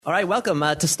All right, welcome.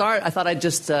 To start, I thought I'd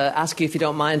just ask you, if you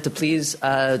don't mind, to please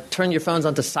turn your phones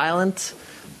onto silent,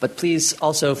 but please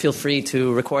also feel free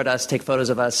to record us, take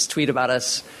photos of us, tweet about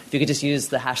us. If you could just use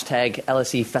the hashtag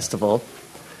LSE Festival.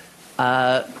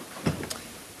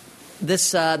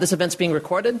 This event's being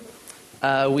recorded.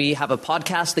 We have a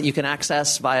podcast that you can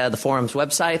access via the forum's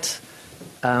website,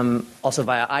 also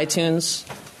via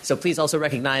iTunes. So please also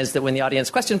recognize that when the audience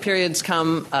question periods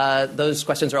come, those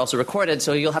questions are also recorded,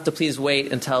 so you'll have to please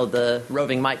wait until the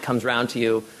roving mic comes around to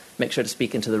you. Make sure to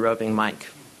speak into the roving mic.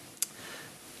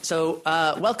 So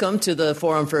welcome to the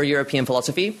Forum for European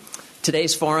Philosophy.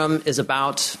 Today's forum is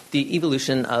about the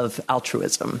evolution of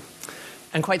altruism.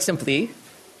 And quite simply,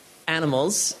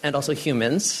 animals and also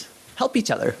humans help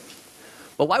each other.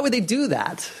 But why would they do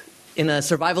that in a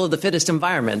survival of the fittest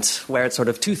environment where it's sort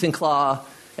of tooth and claw,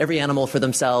 every animal for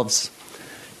themselves?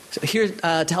 So here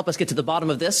to help us get to the bottom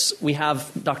of this, we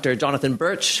have Dr. Jonathan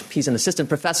Birch. He's an assistant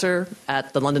professor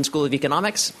at the London School of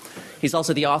Economics. He's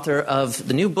also the author of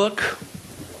the new book,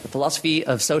 The Philosophy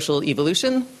of Social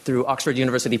Evolution, through Oxford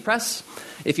University Press.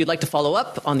 If you'd like to follow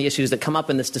up on the issues that come up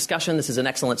in this discussion, this is an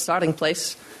excellent starting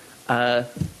place.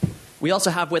 We also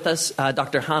have with us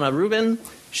Dr. Hanna Rubin.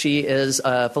 She is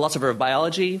a philosopher of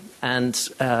biology and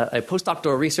a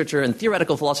postdoctoral researcher in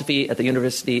theoretical philosophy at the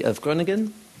University of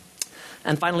Groningen.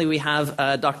 And finally, we have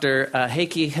Dr.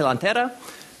 Heikki Hilantera,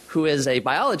 who is a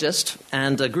biologist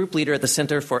and a group leader at the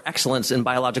Center for Excellence in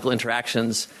Biological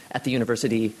Interactions at the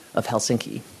University of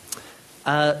Helsinki.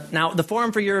 Now, the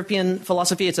Forum for European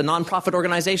Philosophy, it's a nonprofit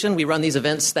organization. We run these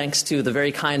events thanks to the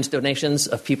very kind donations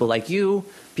of people like you,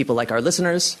 people like our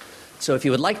listeners. So if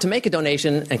you would like to make a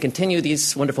donation and continue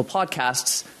these wonderful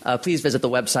podcasts, please visit the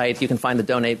website. You can find the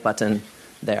donate button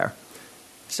there.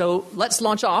 So let's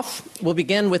launch off. We'll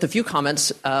begin with a few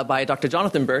comments by Dr.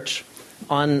 Jonathan Birch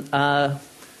on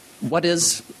what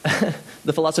is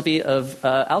the philosophy of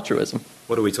altruism.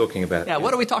 What are we talking about? Yeah,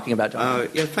 what are we talking about,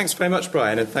 Jonathan? Thanks very much,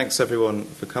 Brian, and thanks everyone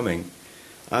for coming.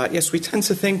 Yes, we tend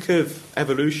to think of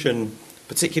evolution,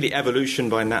 particularly evolution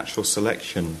by natural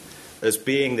selection, as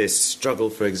being this struggle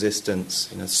for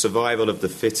existence, survival of the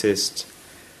fittest,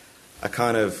 a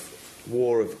kind of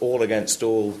war of all against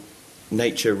all,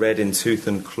 nature red in tooth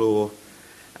and claw.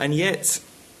 And yet,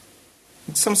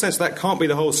 in some sense, that can't be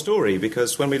the whole story,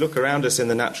 because when we look around us in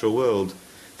the natural world,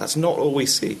 that's not all we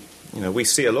see. We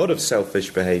see a lot of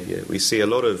selfish behavior. We see a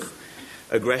lot of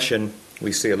aggression.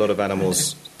 We see a lot of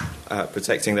animals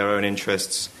protecting their own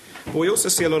interests. But we also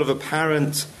see a lot of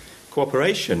apparent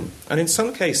cooperation, and in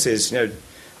some cases,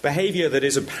 behavior that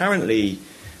is apparently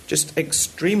just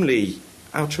extremely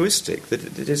altruistic,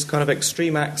 that it is kind of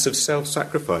extreme acts of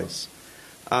self-sacrifice.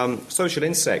 Social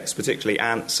insects, particularly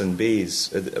ants and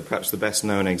bees, are perhaps the best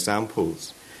known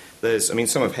examples.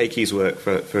 Some of Heikki's work,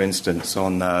 for instance,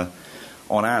 on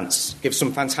ants, gives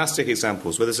some fantastic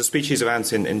examples. Where there's a species of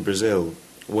ant in Brazil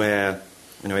where,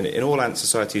 in all ant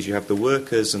societies, you have the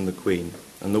workers and the queen,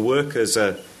 and the workers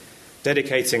are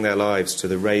dedicating their lives to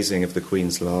the raising of the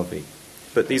queen's larvae.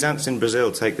 But these ants in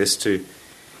Brazil take this to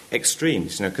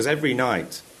extremes, because every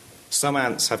night some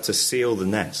ants have to seal the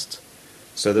nest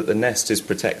so that the nest is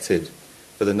protected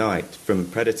for the night from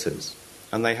predators,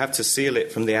 and they have to seal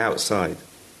it from the outside.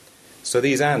 So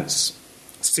these ants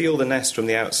seal the nest from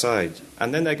the outside,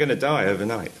 and then they're going to die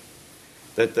overnight.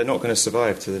 They're not going to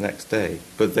survive to the next day.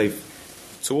 But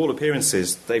to all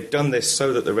appearances, they've done this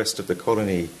so that the rest of the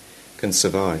colony can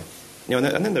survive. And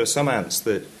then there are some ants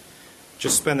that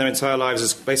just spend their entire lives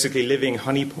as basically living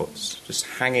honeypots, just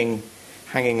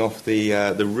hanging off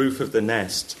the roof of the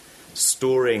nest,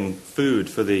 storing food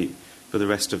for the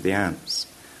rest of the ants.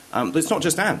 But it's not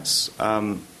just ants.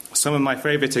 Some of my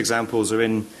favourite examples are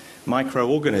in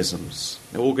microorganisms,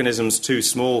 organisms too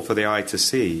small for the eye to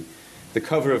see. The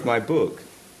cover of my book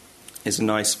is a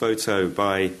nice photo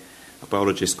by a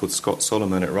biologist called Scott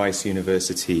Solomon at Rice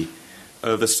University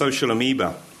of a social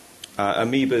amoeba.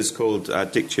 Amoebas called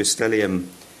Dictyostelium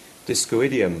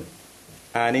discoideum,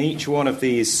 and in each one of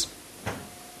these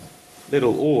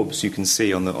little orbs you can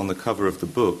see on the cover of the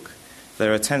book,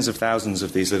 there are tens of thousands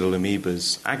of these little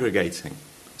amoebas aggregating.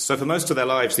 So for most of their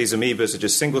lives, these amoebas are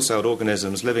just single-celled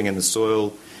organisms living in the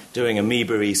soil, doing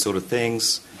amoeba-y sort of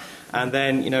things. And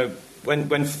then,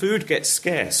 when food gets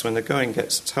scarce, when the going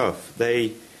gets tough,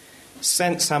 they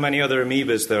sense how many other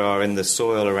amoebas there are in the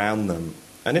soil around them.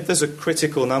 And if there's a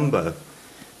critical number,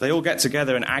 they all get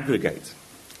together and aggregate.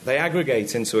 They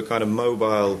aggregate into a kind of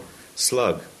mobile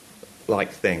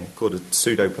slug-like thing called a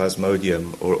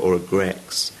pseudoplasmodium or a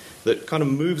grex that kind of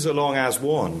moves along as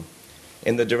one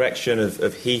in the direction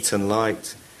of heat and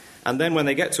light. And then when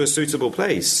they get to a suitable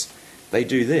place, they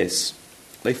do this.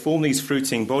 They form these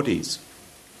fruiting bodies.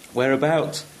 where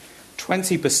about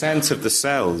 20% of the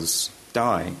cells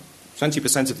die,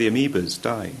 20% of the amoebas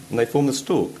die, and they form the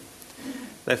stalk.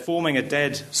 They're forming a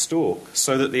dead stalk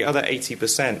so that the other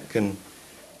 80% can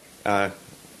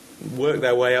work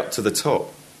their way up to the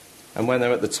top. And when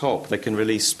they're at the top, they can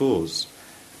release spores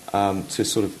to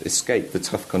sort of escape the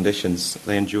tough conditions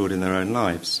they endured in their own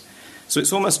lives. So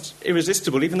it's almost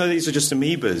irresistible, even though these are just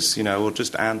amoebas, or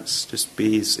just ants, just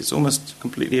bees, it's almost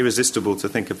completely irresistible to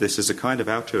think of this as a kind of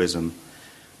altruism,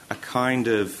 a kind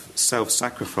of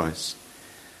self-sacrifice.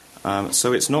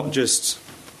 So it's not just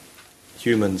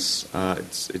humans,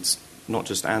 it's not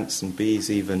just ants and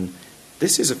bees even.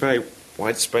 This is a very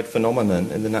widespread phenomenon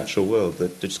in the natural world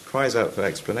that just cries out for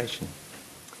explanation.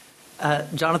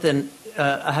 Jonathan,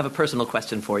 I have a personal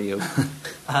question for you.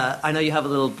 I know you have a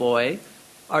little boy.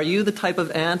 Are you the type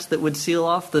of ant that would seal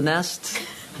off the nest,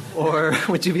 or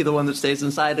would you be the one that stays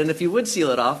inside? And if you would seal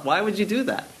it off, why would you do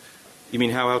that? You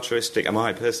mean how altruistic am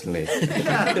I personally?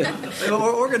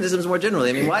 Or organisms more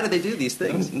generally. I mean, why do they do these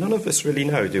things? None of us really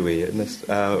know, do we?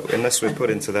 Unless we're put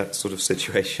into that sort of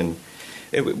situation.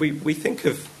 We think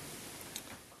of...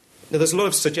 there's a lot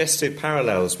of suggestive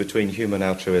parallels between human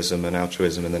altruism and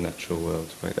altruism in the natural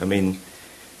world, right? I mean,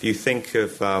 if you think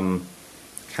of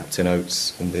Captain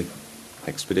Oates and the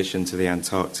expedition to the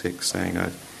Antarctic saying,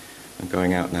 I'm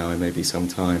going out now, I may be some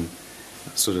time,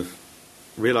 sort of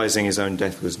realizing his own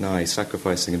death was nigh,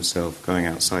 sacrificing himself, going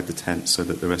outside the tent so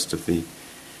that the rest of the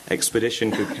expedition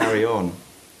could carry on.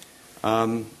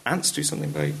 Ants do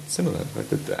something very similar. Right?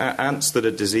 The ants that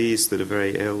are diseased, that are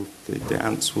very ill, the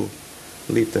ants will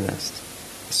leave the nest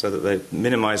so that they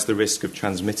minimize the risk of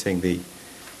transmitting the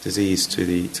disease to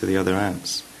the other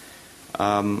ants.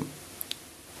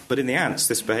 But in the ants,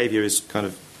 this behavior is kind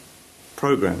of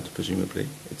programmed, presumably.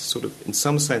 It's sort of, in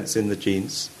some sense, in the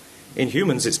genes. In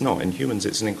humans, it's not. In humans,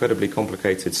 it's an incredibly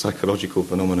complicated psychological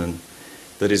phenomenon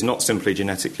that is not simply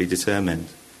genetically determined.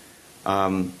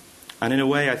 And in a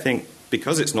way, I think,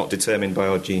 because it's not determined by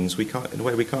our genes, we can't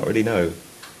really know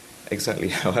exactly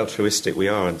how altruistic we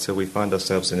are until we find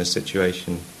ourselves in a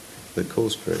situation that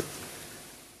calls for it.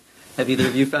 Have either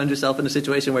of you found yourself in a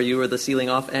situation where you were the sealing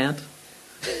off ant?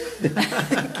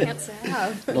 Can't say I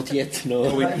have. Not yet, no.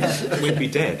 Well, we'd be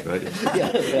dead, right?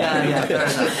 Yeah,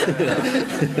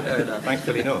 fair enough.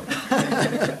 Thankfully not.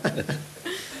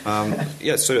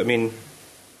 So, I mean,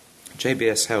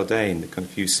 J.B.S. Haldane, the kind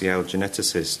of UCL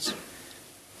geneticist,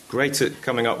 great at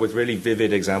coming up with really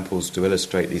vivid examples to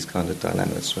illustrate these kind of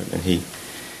dilemmas, right? And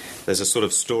there's a sort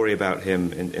of story about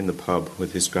him in the pub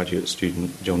with his graduate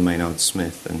student, John Maynard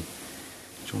Smith, and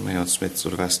John Maynard Smith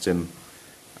sort of asked him,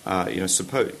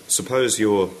 suppose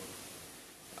you're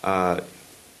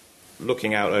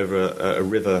looking out over a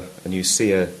river and you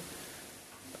see a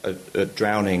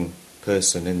drowning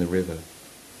person in the river.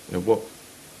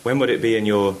 When would it be in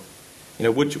your...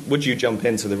 would you jump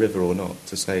into the river or not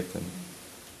to save them?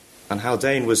 And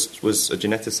Haldane was a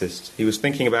geneticist. He was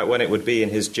thinking about when it would be in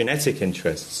his genetic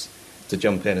interests to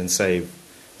jump in and save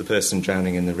the person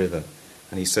drowning in the river.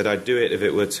 And he said, I'd do it if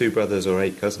it were 2 brothers or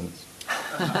 8 cousins.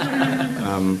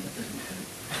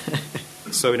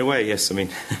 So in a way, yes, I mean,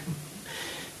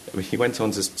 he went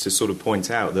on to sort of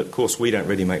point out that, of course, we don't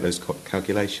really make those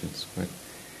calculations. Right?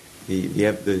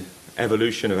 The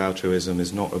evolution of altruism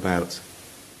is not about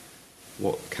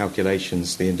what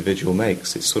calculations the individual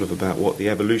makes. It's sort of about what the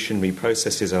evolutionary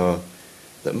processes are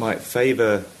that might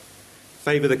favour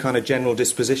the kind of general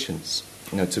dispositions,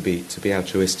 to be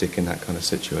altruistic in that kind of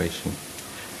situation.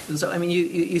 So, I mean,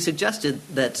 you suggested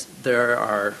that there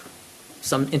are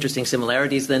some interesting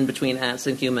similarities then between ants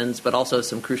and humans, but also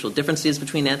some crucial differences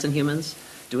between ants and humans.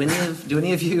 Do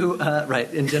any of you,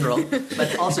 right, in general,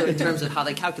 but also in terms of how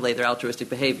they calculate their altruistic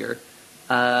behavior,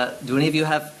 do any of you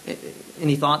have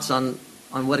any thoughts on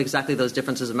what exactly those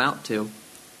differences amount to?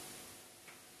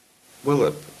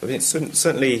 Well, I mean,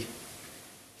 certainly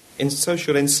in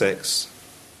social insects,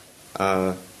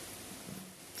 the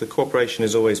cooperation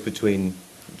is always between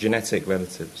genetic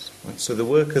relatives. Right? So the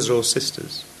workers are all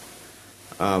sisters,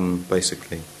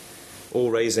 basically, all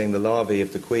raising the larvae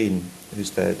of the queen,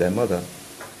 who's their mother.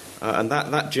 And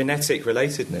that genetic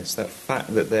relatedness, that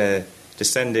fact that they're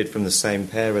descended from the same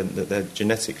parent, that they're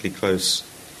genetically close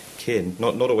kin,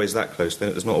 not always that close,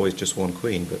 there's not always just one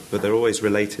queen, but they're always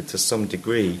related to some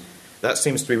degree, that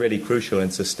seems to be really crucial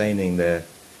in sustaining their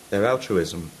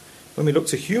altruism. When we look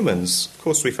to humans, of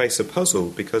course we face a puzzle,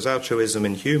 because altruism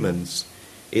in humans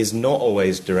is not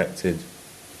always directed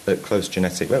at close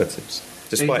genetic relatives,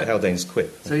 despite Haldane's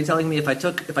quip. So you're telling me if I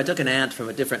took an ant from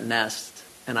a different nest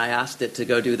and I asked it to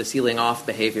go do the sealing off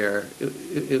behavior,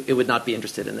 it would not be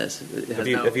interested in this.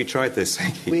 Have you tried this?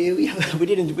 We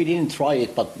didn't try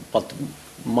it, but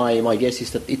my guess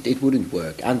is that it wouldn't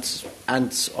work.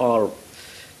 Ants are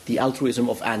the altruism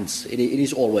of ants. It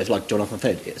is always, like Jonathan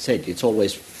said, it's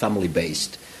always family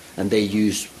based, and they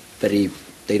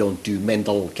don't do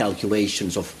mental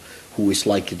calculations of who is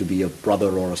likely to be a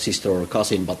brother or a sister or a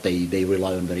cousin, but they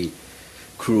rely on very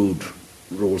crude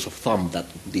rules of thumb that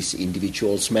this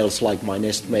individual smells like my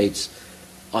nestmates,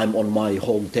 I'm on my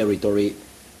home territory,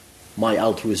 my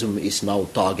altruism is now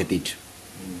targeted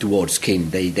towards kin.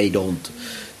 They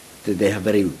have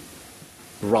very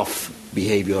rough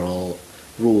behavioral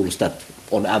rules that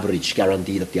on average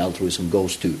guarantee that the altruism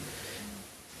goes to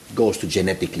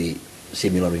genetically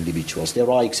similar individuals. There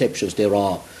are exceptions. There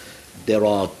are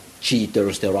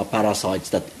cheaters, there are parasites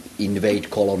that invade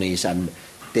colonies and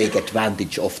take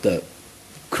advantage of the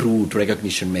crude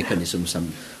recognition mechanisms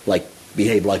and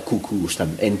behave like cuckoos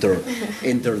and enter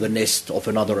the nest of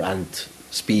another ant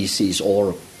species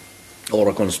or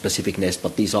a conspecific nest.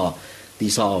 But these are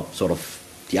sort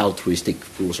of the altruistic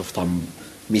rules of thumb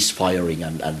misfiring,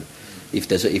 and if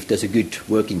there's a good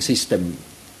working system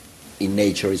in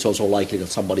nature, it's also likely that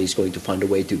somebody is going to find a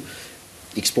way to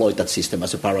exploit that system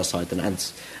as a parasite, and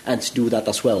ants do that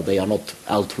as well. They are not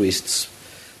altruists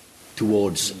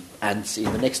towards ants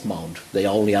in the next mound. They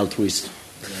are only altruists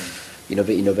in a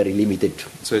very limited.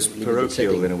 So it's parochial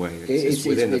setting. In a way. It's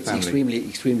within the family.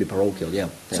 Extremely parochial. Yeah.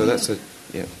 So that's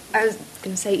yeah. I was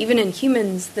going to say, even in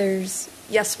humans,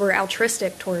 we're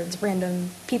altruistic towards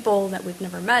random people that we've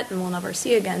never met and will never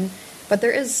see again, but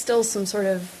there is still some sort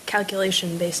of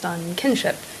calculation based on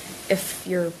kinship. If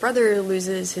your brother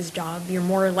loses his job, you're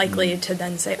more likely to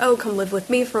then say, oh, come live with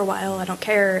me for a while, I don't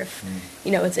care if,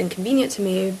 it's inconvenient to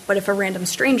me. But if a random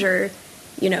stranger,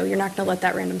 you're not going to let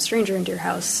that random stranger into your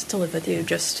house to live with you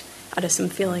just out of some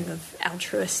feeling of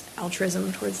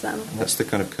altruism towards them. And that's the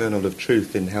kind of kernel of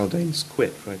truth in Haldane's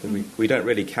quip, right? That we don't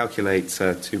really calculate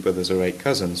 2 brothers or 8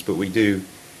 cousins, but we do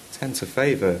tend to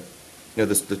favour,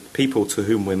 the people to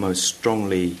whom we're most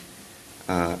strongly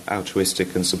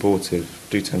altruistic and supportive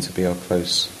do tend to be our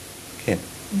close kin.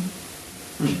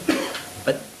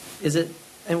 But is it,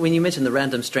 and when you mention the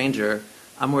random stranger,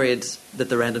 I'm worried that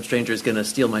the random stranger is going to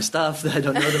steal my stuff, that I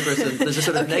don't know the person. There's a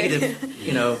sort of negative,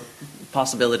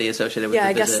 possibility associated with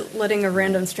the visit. guess letting a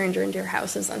random stranger into your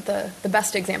house isn't the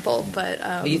best example,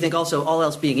 but... you think also, all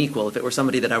else being equal, if it were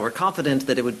somebody that I were confident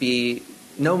that it would be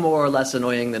no more or less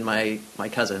annoying than my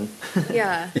cousin.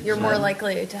 Yeah, you're more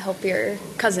likely to help your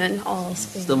cousin, all else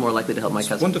being... Still more likely to help my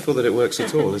cousin. It's wonderful that it works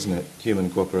at all, isn't it? Human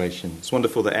cooperation. It's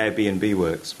wonderful that Airbnb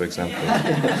works, for example.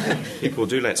 People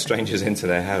do let strangers into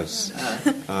their house in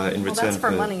return Well, that's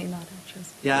for money, not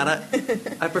interest. Yeah,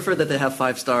 and I prefer that they have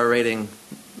 5-star rating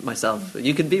myself.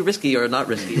 You can be risky or not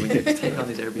risky when you take on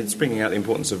these Airbnbs. It's bringing out the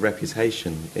importance of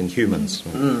reputation in humans.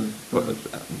 Right?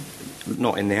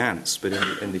 Not in the ants, but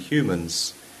in the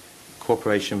humans.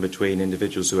 Cooperation between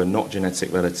individuals who are not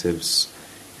genetic relatives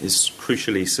is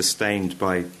crucially sustained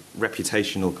by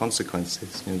reputational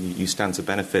consequences. You stand to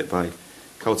benefit by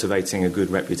cultivating a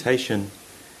good reputation,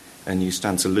 and you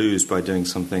stand to lose by doing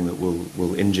something that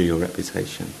will injure your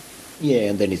reputation. Yeah,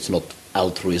 and then it's not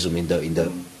altruism in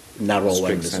the narrow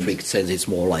and strict sense. It's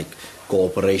more like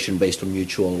cooperation based on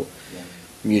mutual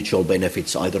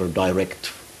benefits, either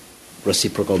direct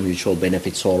reciprocal mutual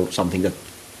benefits or something that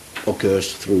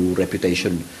occurs through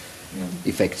reputation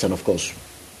effects. And of course,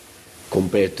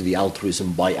 compared to the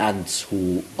altruism by ants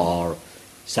who are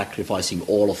sacrificing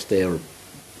all of their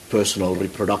personal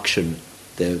reproduction,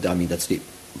 that's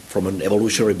from an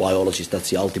evolutionary biologist, that's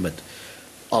the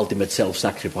ultimate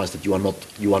self-sacrifice, that you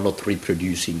are not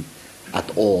reproducing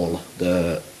at all.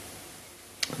 The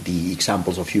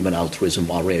examples of human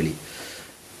altruism are really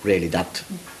that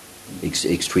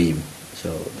extreme.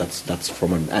 So that's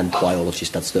from an ant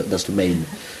biologist. That's the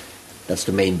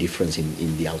main difference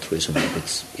in the altruism.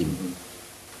 It's in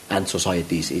ant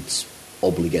societies. It's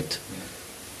obligate.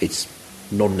 It's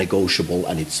non-negotiable,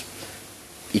 and it's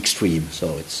extreme.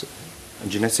 So it's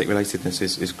and genetic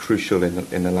relatedness is crucial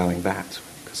in allowing that,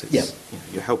 because it's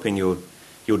you're helping your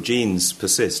genes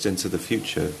persist into the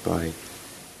future by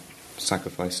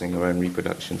sacrificing your own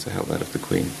reproduction to help that of the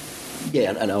queen.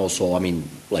 Yeah, and also,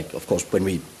 of course, when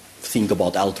we think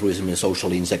about altruism in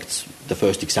social insects, the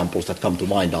first examples that come to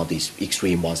mind are these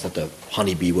extreme ones, that the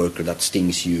honeybee worker that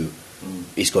stings you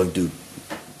is going to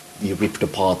be ripped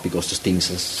apart because the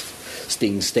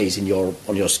sting stays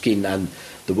on your skin, and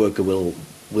the worker will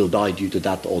die due to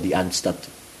that, or the ants that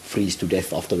freeze to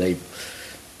death after they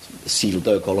seal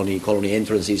the colony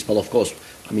entrances. But of course,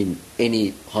 I mean,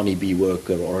 any honeybee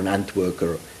worker or an ant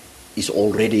worker is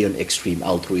already an extreme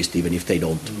altruist, even if they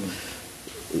don't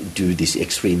do this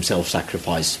extreme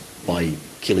self-sacrifice by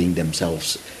killing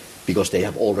themselves, because they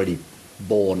have already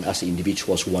born as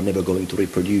individuals who are never going to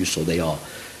reproduce. So they are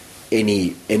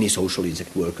any social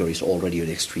insect worker is already an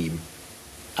extreme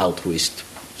altruist.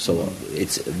 So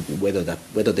it's whether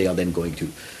they are then going to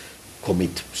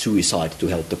commit suicide to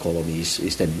help the colonies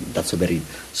is then that's a very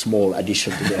small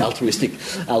addition to the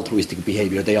altruistic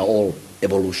behavior. They are all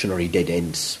evolutionary dead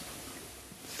ends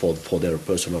for their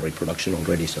personal reproduction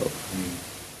already. So.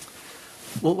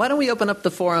 Well, why don't we open up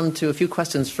the forum to a few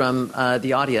questions from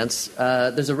the audience?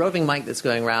 There's a roving mic that's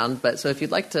going around, so if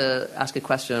you'd like to ask a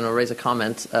question or raise a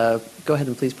comment, go ahead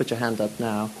and please put your hand up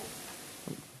now.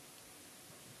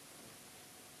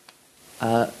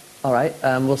 All right,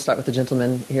 we'll start with the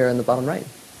gentleman here in the bottom right.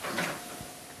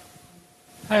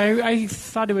 I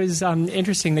thought it was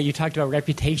interesting that you talked about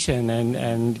reputation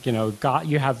and you know,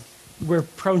 we're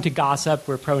prone to gossip,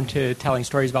 we're prone to telling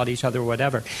stories about each other or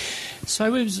whatever. So I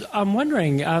was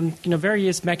wondering,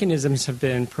 various mechanisms have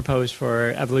been proposed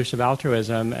for evolution of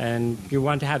altruism, and you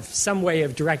want to have some way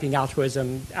of directing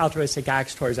altruistic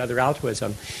acts towards other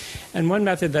altruism. And one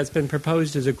method that's been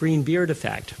proposed is a green beard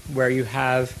effect, where you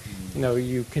have,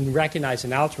 you can recognize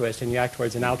an altruist and you act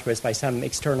towards an altruist by some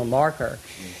external marker.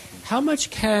 How much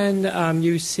can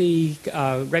you see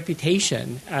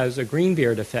reputation as a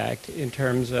greenbeard effect in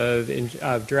terms of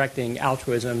directing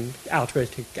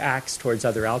altruistic acts towards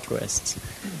other altruists?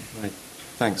 Right.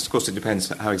 Thanks. Of course, it depends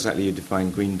how exactly you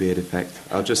define greenbeard effect.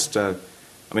 I'll just, I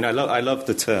love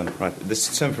the term. Right, this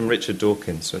is a term from Richard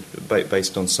Dawkins,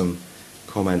 based on some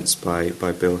comments by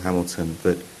Bill Hamilton.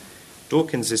 That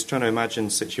Dawkins is trying to imagine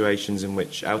situations in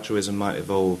which altruism might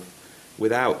evolve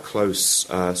without close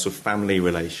sort of family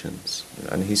relations.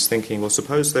 And he's thinking, well,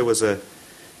 suppose there was a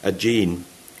gene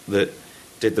that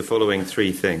did the following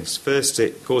three things. First,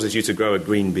 it causes you to grow a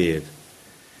green beard.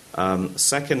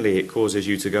 Secondly, it causes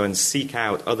you to go and seek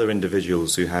out other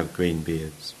individuals who have green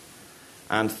beards.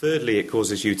 And thirdly, it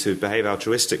causes you to behave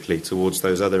altruistically towards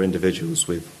those other individuals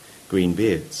with green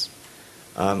beards.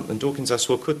 And Dawkins asked,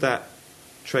 well, could that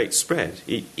trait spread,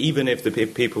 even if the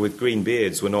people with green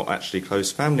beards were not actually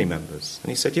close family members? And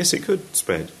he said, yes, it could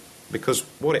spread, because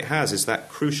what it has is that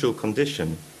crucial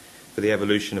condition for the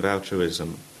evolution of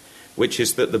altruism, which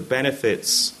is that the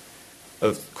benefits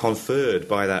conferred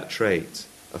by that trait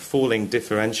are falling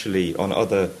differentially on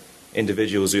other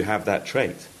individuals who have that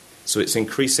trait. So it's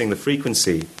increasing the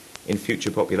frequency in future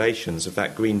populations of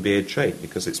that green beard trait,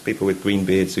 because it's people with green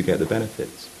beards who get the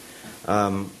benefits.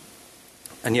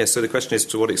 And yes, so the question is,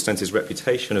 to what extent is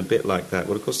reputation a bit like that?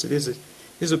 Well, of course, it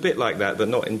is a bit like that, but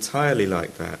not entirely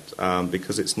like that,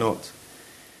 because it's not.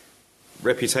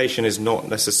 Reputation is not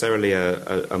necessarily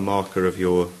a marker of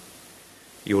your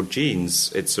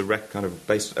genes. It's a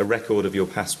record of your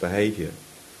past behaviour,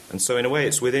 and so in a way,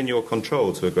 it's within your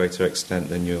control to a greater extent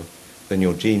than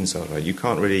your genes are. Right? You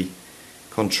can't really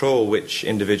control which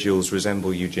individuals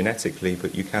resemble you genetically,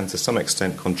 but you can, to some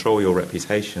extent, control your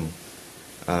reputation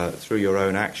through your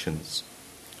own actions.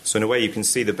 So in a way, you can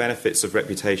see the benefits of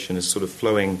reputation as sort of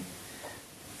flowing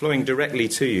directly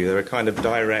to you. They're a kind of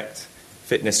direct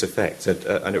fitness effect,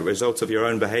 and a result of your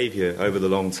own behaviour over the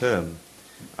long term,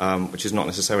 which is not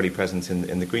necessarily present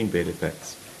in the greenbeard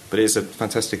effects. But it is a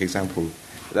fantastic example.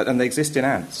 And they exist in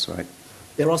ants, right?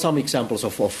 There are some examples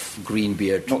of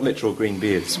greenbeard. Not literal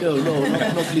greenbeards. No,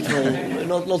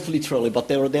 not literally, but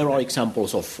there are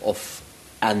examples of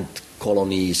ant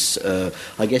colonies.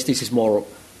 I guess this is more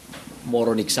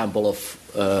an example of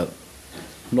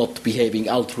not behaving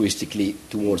altruistically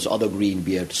towards other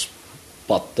greenbeards,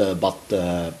 but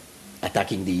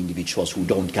attacking the individuals who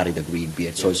don't carry the green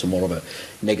beard. So it's more of a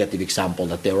negative example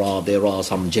that there are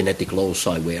some genetic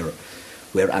loci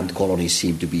where ant colonies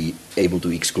seem to be able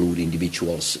to exclude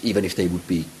individuals, even if they would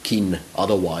be kin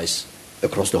otherwise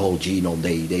across the whole genome.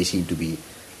 They seem to be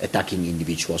attacking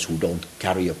individuals who don't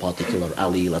carry a particular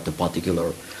allele at a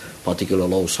particular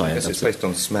loci. I guess it's based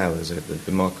on smell, is it?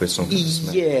 The marker is something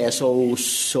smell. Yeah, so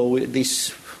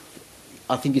this,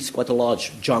 I think it's quite a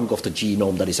large chunk of the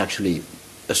genome that is actually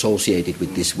associated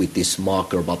with this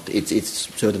marker, but it's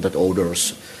certain that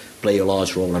odors play a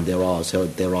large role, and there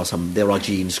are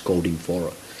genes coding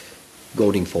for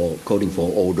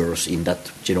odors in that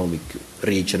genomic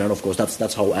region, and of course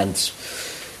that's how ants.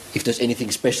 If there's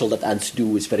anything special that ants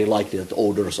do, it's very likely that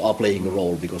odors are playing a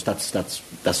role, because that's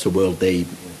the world they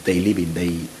live in.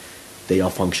 They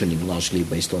are functioning largely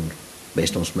based on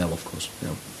smell, of course.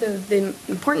 Yeah. So the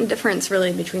important difference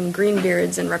really between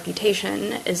greenbeards and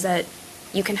reputation is that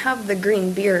you can have the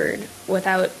green beard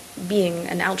without being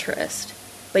an altruist,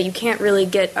 but you can't really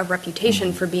get a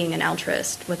reputation for being an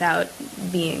altruist without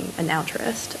being an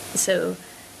altruist. So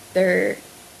they're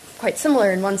quite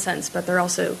similar in one sense, but they're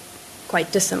also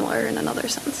quite dissimilar in another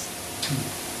sense.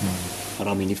 And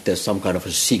I mean, if there's some kind of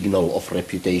a signal of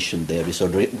reputation, there is a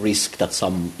risk that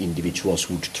some individuals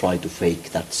would try to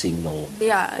fake that signal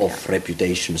of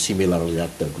reputation. Similarly,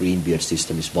 that the greenbeard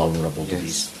system is vulnerable to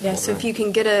this. Yeah, so if you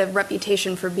can get a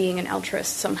reputation for being an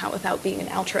altruist somehow without being an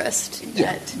altruist,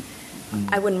 yet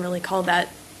I wouldn't really call that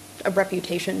a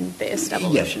reputation-based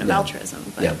evolution of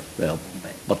altruism.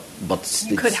 But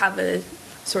you could have a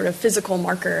sort of physical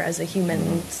marker as a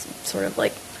human, sort of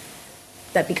like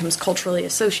that becomes culturally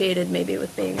associated maybe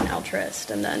with being an altruist,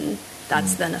 and then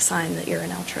that's then a sign that you're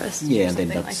an altruist. Yeah, and then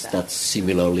that's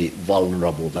similarly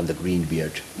vulnerable than the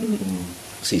greenbeard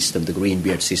system. The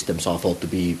greenbeard systems are thought to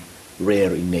be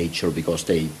rare in nature because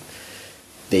they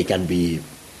can be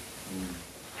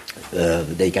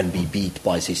beat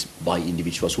by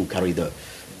individuals who carry the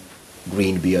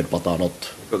green beard but are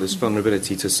not. Got this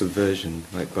vulnerability to subversion,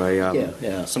 like by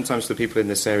sometimes the people in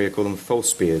this area call them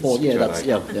false beards. False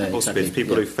exactly. Beards,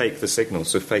 people who fake the signal,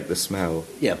 so fake the smell.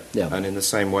 And in the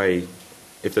same way,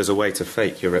 if there's a way to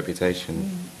fake your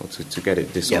reputation or to get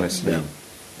it dishonestly,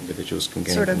 individuals can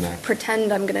gain sort of from that.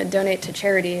 Pretend I'm going to donate to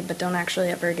charity, but don't actually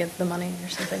ever give the money or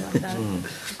something like that.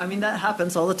 I mean, that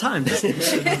happens all the time. This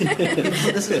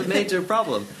is a major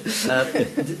problem.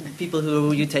 People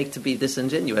who you take to be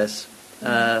disingenuous.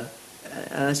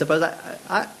 And I suppose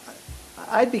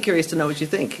I'd be curious to know what you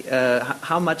think.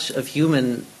 How much of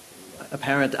human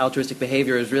apparent altruistic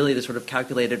behavior is really the sort of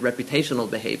calculated reputational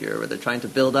behavior, where they're trying to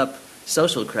build up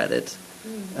social credit?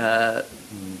 But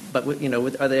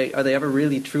are they ever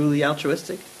really truly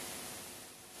altruistic?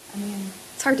 I mean,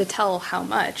 it's hard to tell how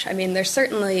much. I mean, there's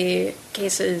certainly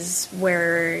cases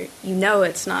where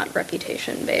it's not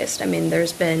reputation based. I mean,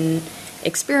 there's been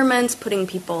experiments putting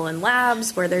people in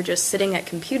labs where they're just sitting at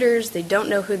computers, they don't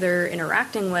know who they're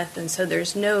interacting with, and so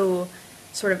there's no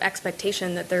sort of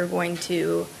expectation that they're going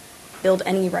to build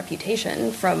any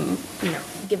reputation from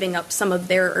giving up some of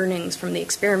their earnings from the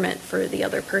experiment for the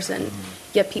other person.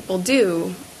 Yet people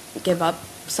do give up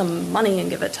some money and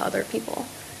give it to other people.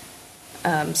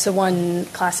 So one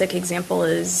classic example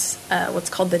is what's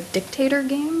called the dictator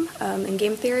game in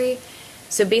game theory.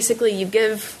 So basically you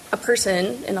give a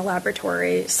person in a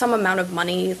laboratory some amount of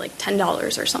money, like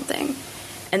 $10 or something,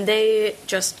 and they're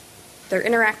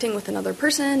interacting with another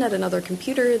person at another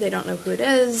computer, they don't know who it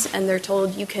is, and they're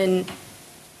told you can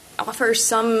offer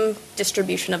some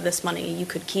distribution of this money. You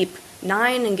could keep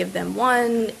 9 and give them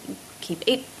 1, keep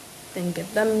 8 and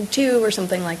give them 2 or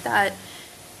something like that.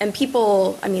 And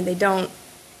people, I mean, they don't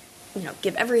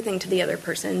give everything to the other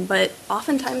person, but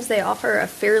oftentimes they offer a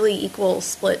fairly equal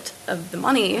split of the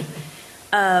money.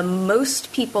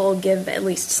 Most people give at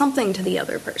least something to the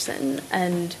other person,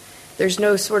 and there's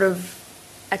no sort of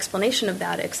explanation of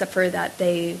that except for that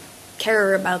they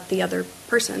care about the other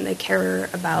person. They care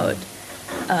about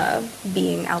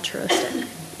being altruistic,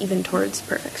 even towards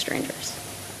perfect strangers.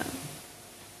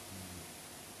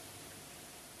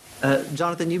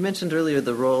 Jonathan, you mentioned earlier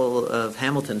the role of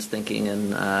Hamilton's thinking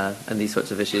and these sorts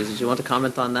of issues. Did you want to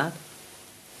comment on that?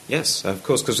 Yes, of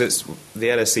course, because it's the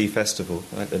LSE festival,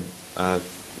 right?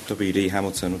 W.D.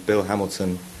 Hamilton, Bill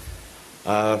Hamilton.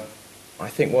 I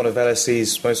think one of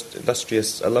LSE's most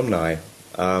illustrious alumni.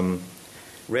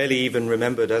 Rarely even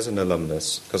remembered as an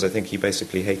alumnus, because I think he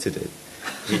basically hated it.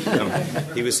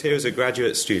 He was here as a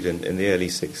graduate student in the early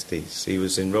 60s. He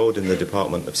was enrolled in the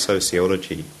Department of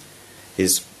Sociology.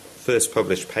 His first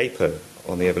published paper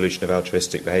on the evolution of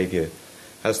altruistic behaviour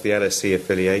has the LSE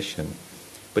affiliation,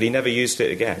 but he never used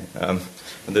it again.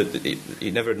 He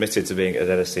never admitted to being at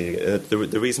LSE.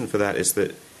 The reason for that is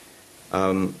that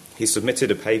he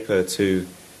submitted a paper to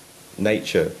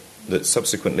Nature that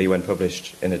subsequently, when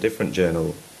published in a different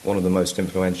journal, one of the most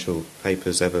influential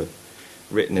papers ever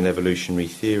written in evolutionary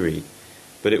theory,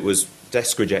 but it was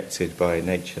desk rejected by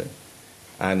Nature.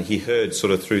 And he heard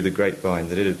sort of through the grapevine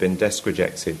that it had been desk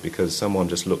rejected because someone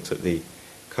just looked at the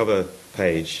cover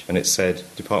page and it said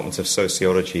Department of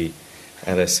Sociology,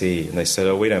 LSE, and they said,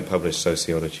 oh, we don't publish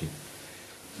sociology.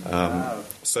 Wow.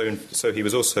 So he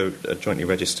was also jointly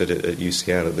registered at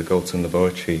UCL at the Galton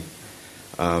Laboratory.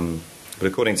 But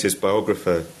according to his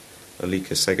biographer,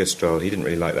 Alika Segerstrand, he didn't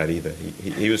really like that either.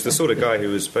 He was the sort of guy who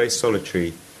was very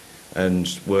solitary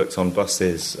and worked on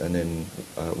buses, and in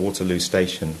Waterloo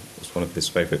Station was one of his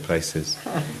favourite places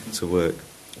to work.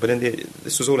 But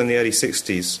this was all in the early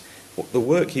 60s. The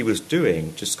work he was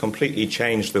doing just completely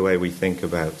changed the way we think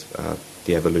about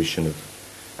the evolution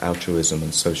of altruism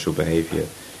and social behavior.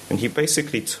 And he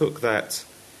basically took that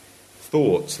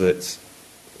thought that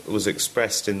was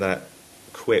expressed in that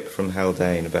quip from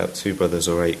Haldane about 2 brothers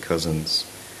or 8 cousins.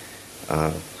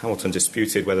 Hamilton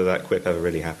disputed whether that quip ever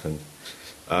really happened.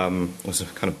 It was a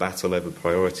kind of battle over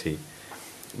priority.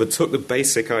 But took the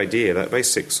basic idea, that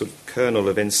basic sort of kernel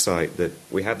of insight that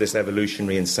we have this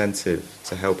evolutionary incentive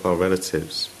to help our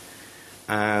relatives,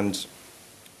 and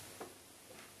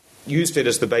used it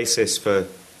as the basis for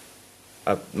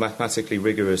a mathematically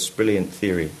rigorous, brilliant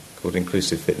theory called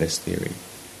inclusive fitness theory.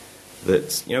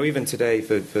 That, even today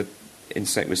for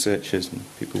insect researchers and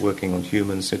people working on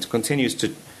humans, it continues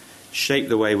to shape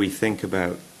the way we think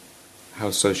about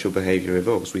how social behavior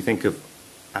evolves. We think of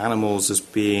animals as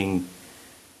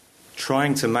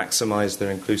trying to maximize their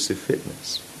inclusive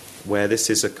fitness, where this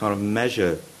is a kind of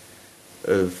measure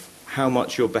of how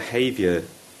much your behavior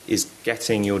is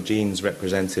getting your genes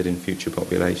represented in future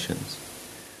populations.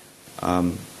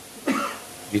 Do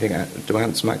you think, do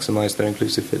ants maximize their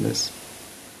inclusive fitness?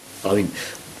 I mean,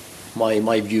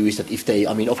 my view is that if they,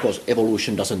 of course,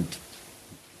 evolution doesn't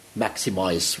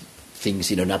maximize things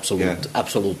in an absolute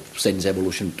sense.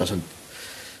 Evolution doesn't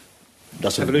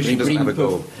have a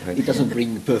goal. It doesn't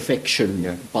bring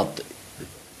perfection, but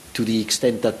to the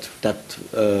extent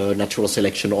that natural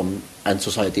selection on ant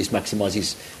societies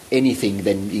maximizes anything,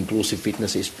 then inclusive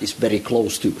fitness is very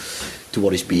close to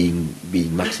what is being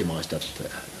maximized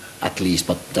at least,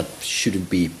 but that shouldn't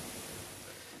be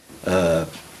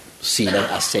seen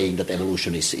as saying that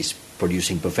evolution is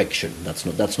producing perfection. That's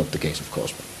not the case, of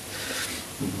course.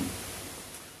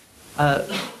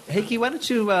 Heikki, why don't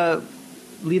you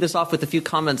lead us off with a few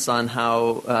comments on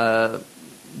how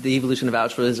the evolution of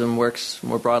altruism works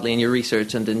more broadly in your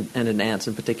research and in ants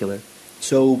in particular?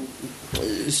 So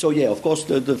yeah, of course,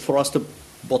 for us the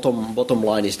bottom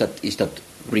line is that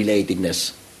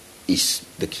relatedness is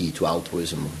the key to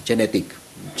altruism. Genetic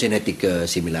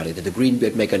similarity. The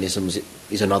Greenberg mechanism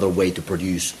is another way to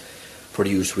produce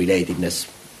relatedness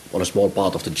on a small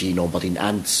part of the genome, but in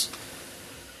ants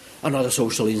and other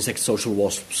social insects, social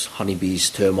wasps, honeybees,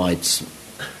 termites,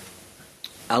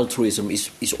 altruism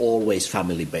is always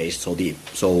family-based.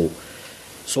 So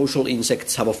social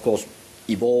insects have, of course,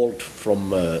 evolved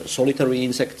from solitary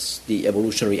insects. The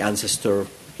evolutionary ancestor,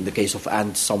 in the case of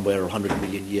ants, somewhere 100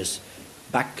 million years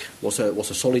back, was a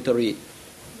solitary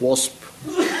wasp.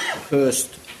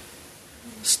 First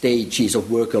stages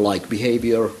of worker-like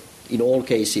behavior. In all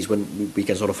cases, when we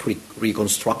can sort of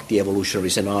reconstruct the evolutionary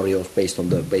scenarios based on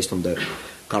the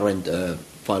current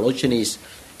phylogenies,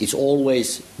 it's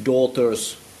always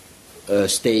daughters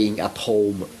staying at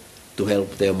home to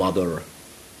help their mother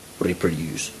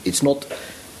reproduce. It's not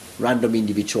random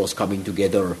individuals coming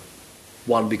together,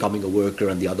 one becoming a worker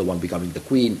and the other one becoming the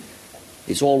queen.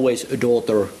 It's always a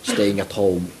daughter staying at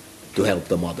home to help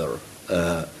the mother.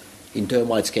 In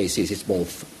termites' cases, it's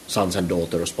both sons and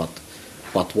daughters, but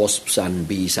wasps and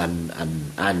bees and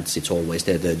ants, it's always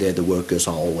the workers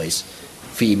are always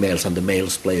females, and the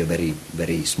males play a very,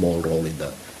 very small role in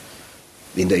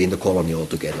the colony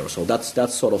altogether. So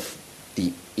that's sort of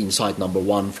the insight number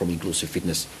one from inclusive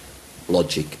fitness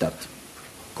logic, that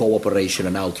cooperation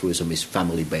and altruism is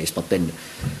family based. But then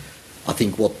I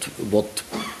think what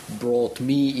brought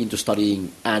me into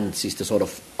studying ants is the sort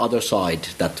of other side,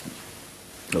 that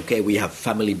we have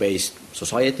family based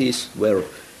societies where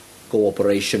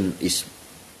cooperation is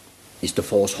the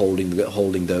force holding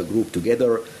the group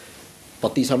together,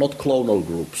 but these are not clonal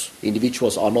groups.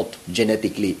 Individuals are not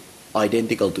genetically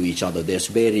identical to each other. There's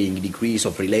varying degrees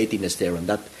of relatedness there, and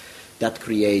that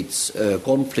creates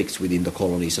conflicts within the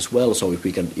colonies as well. So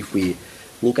if we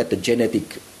look at the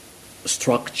genetic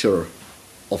structure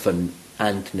of an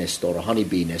ant nest or a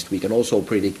honeybee nest, we can also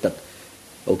predict that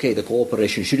the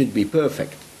cooperation shouldn't be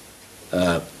perfect.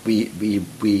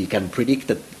 We can predict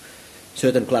that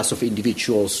certain class of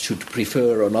individuals should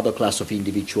prefer another class of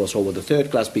individuals over the third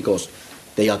class because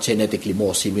they are genetically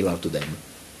more similar to them.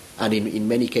 And in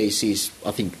many cases,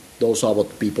 I think those are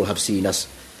what people have seen as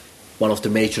one of the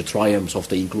major triumphs of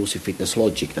the inclusive fitness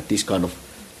logic, that this kind of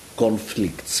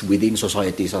conflicts within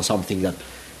societies are something that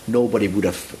nobody would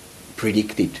have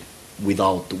predicted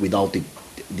without the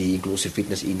inclusive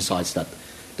fitness insights that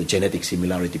the genetic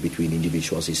similarity between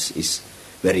individuals is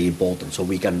very important. So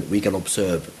we can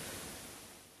observe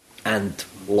ant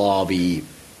larvae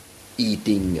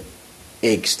eating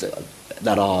eggs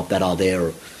that are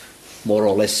their more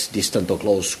or less distant or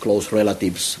close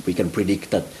relatives. We can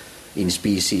predict that in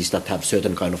species that have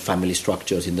certain kind of family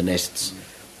structures in the nests,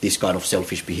 this kind of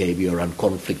selfish behavior and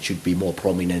conflict should be more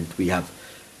prominent. We have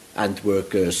ant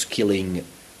workers killing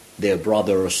their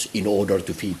brothers in order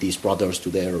to feed these brothers to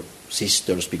their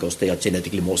sisters because they are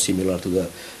genetically more similar to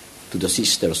the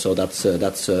sisters. So that's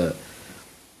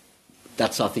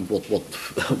I think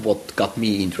what got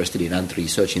me interested in ant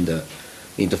research in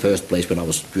the first place when I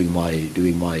was doing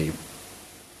my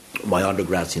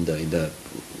undergrads in the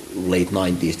late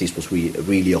 90s. This was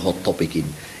really a hot topic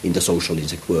in the social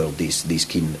insect world. These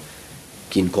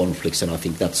kin conflicts, and I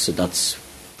think that's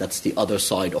the other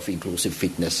side of inclusive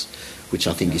fitness, which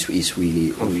I think is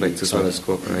really conflict as well as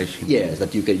cooperation. Yeah,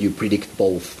 that you predict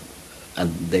both,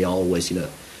 and they are always in a.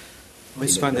 I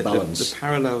just find that the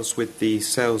parallels with the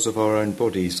cells of our own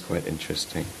bodies quite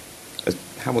interesting. As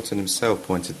Hamilton himself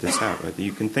pointed this out, right?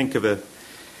 You can think of a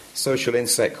social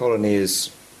insect colony as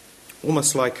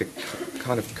almost like a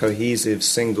kind of cohesive,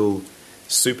 single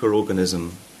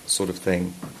superorganism sort of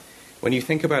thing. When you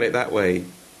think about it that way,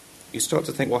 you start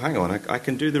to think, well, hang on, I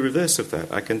can do the reverse of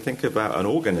that. I can think about an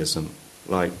organism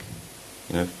like,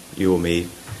 you or me,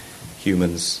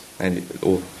 humans,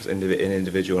 or an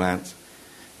individual ant,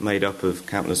 made up of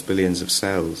countless billions of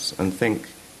cells, and think,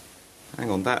 hang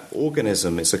on, that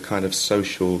organism is a kind of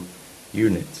social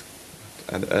unit,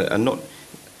 and not,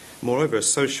 moreover, a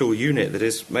social unit that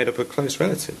is made up of close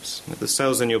relatives. The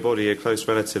cells in your body are close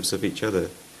relatives of each other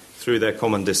through their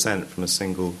common descent from a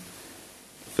single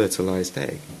fertilized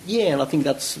egg. Yeah, and I think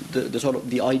that's the sort of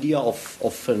the idea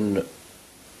of an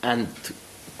ant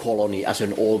colony as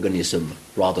an organism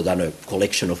rather than a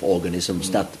collection of organisms.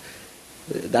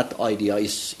 That idea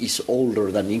is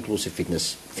older than inclusive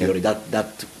fitness theory. Yeah.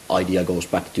 That idea goes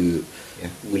back to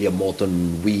William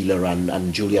Morton Wheeler,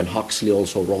 and Julian Huxley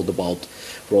also wrote about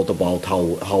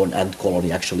how an ant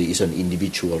colony actually is an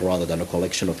individual rather than a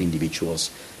collection of individuals,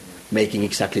 making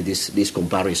exactly this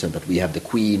comparison that we have the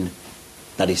queen,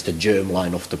 that is the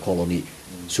germline of the colony,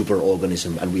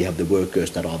 superorganism, and we have the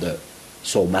workers that are the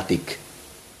somatic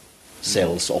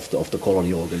cells of the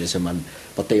colony organism.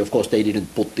 But they, of course, they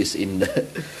didn't put this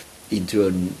into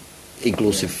an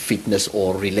inclusive fitness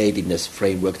or relatedness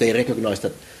framework. They recognized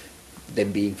that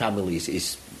them being families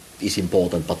is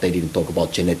important, but they didn't talk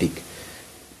about genetic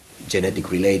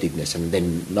relatedness. And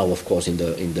then now, of course, in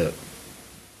the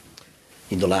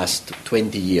last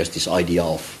 20 years, this idea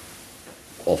of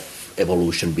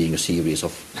evolution being a series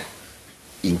of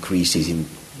increases in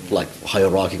like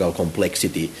hierarchical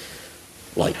complexity,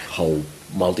 like how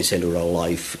multicellular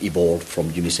life evolved from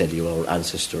unicellular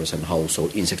ancestors and how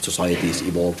insect societies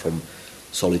evolved from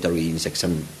solitary insects.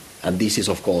 And this is,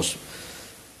 of course,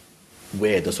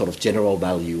 where the sort of general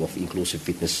value of inclusive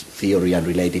fitness theory and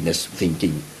relatedness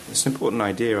thinking. It's an important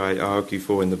idea I argue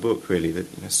for in the book, really,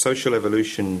 that social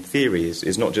evolution theory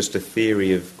is not just a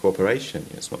theory of cooperation,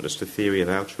 it's not just a theory of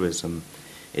altruism,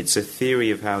 it's a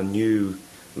theory of how new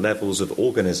levels of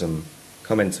organism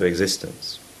come into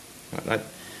existence.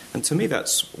 And to me,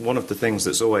 that's one of the things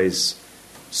that's always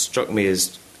struck me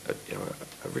as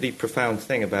a really profound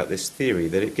thing about this theory,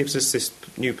 that it gives us this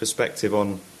new perspective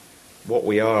on what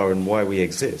we are and why we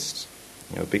exist.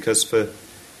 Because for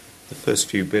the first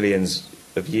few billions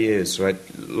of years, right,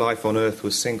 life on Earth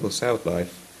was single-celled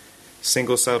life.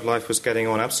 Single-celled life was getting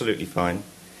on absolutely fine.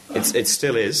 It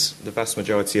still is. The vast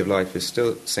majority of life is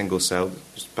still single-celled.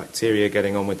 Just bacteria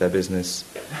getting on with their business.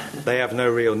 They have no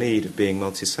real need of being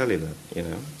multicellular,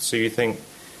 So you think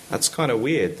that's kind of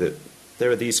weird that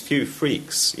there are these few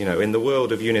freaks, in the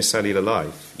world of unicellular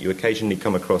life. You occasionally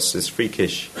come across this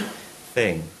freakish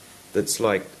thing that's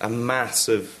like a mass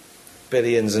of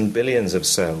billions and billions of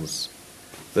cells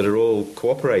that are all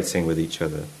cooperating with each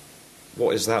other.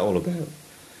 What is that all about?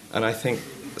 And I think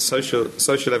social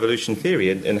evolution theory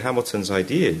and Hamilton's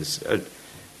ideas are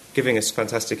giving us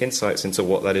fantastic insights into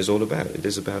what that is all about. It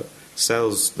is about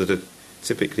cells that are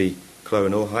typically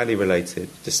clonal, highly related,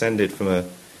 descended from a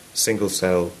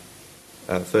single-cell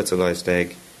fertilized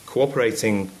egg,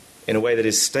 cooperating in a way that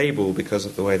is stable because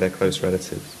of the way they're close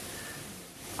relatives.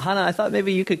 Hanna, I thought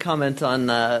maybe you could comment on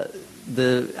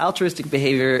the altruistic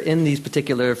behavior in these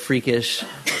particular freakish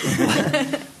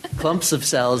clumps of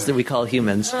cells that we call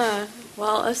humans.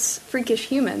 Well, us freakish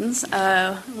humans,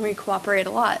 we cooperate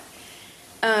a lot.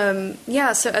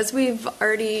 So as we've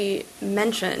already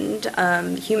mentioned,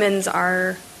 humans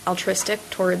are altruistic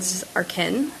towards our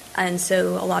kin, and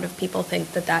so a lot of people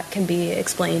think that can be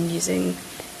explained using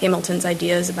Hamilton's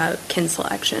ideas about kin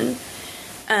selection.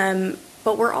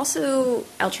 But we're also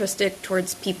altruistic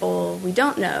towards people we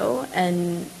don't know,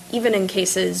 and even in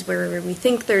cases where we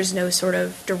think there's no sort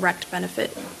of direct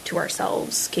benefit to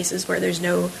ourselves, cases where there's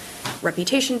no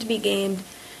reputation to be gained.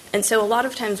 And so a lot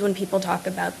of times when people talk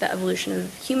about the evolution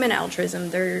of human altruism,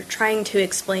 they're trying to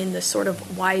explain this sort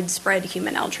of widespread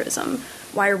human altruism.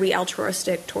 Why are we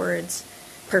altruistic towards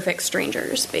perfect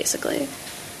strangers, basically?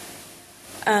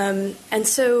 And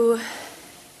so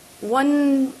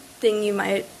one thing you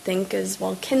might think is,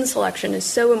 well, kin selection is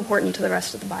so important to the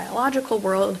rest of the biological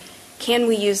world. Can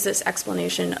we use this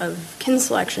explanation of kin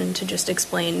selection to just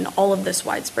explain all of this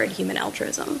widespread human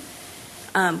altruism?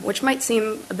 Which might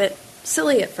seem a bit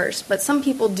silly at first, but some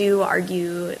people do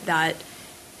argue that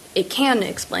it can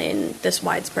explain this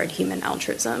widespread human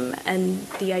altruism. And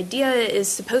the idea is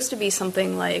supposed to be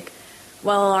something like,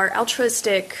 well, our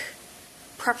altruistic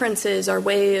preferences, our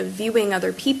way of viewing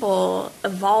other people,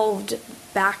 evolved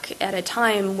back at a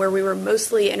time where we were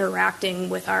mostly interacting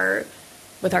with our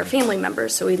family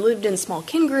members. So we lived in small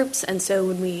kin groups, and so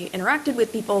when we interacted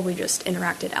with people, we just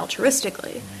interacted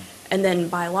altruistically. And then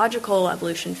biological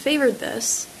evolution favored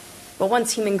this. But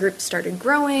once human groups started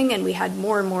growing and we had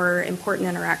more and more important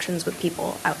interactions with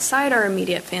people outside our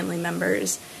immediate family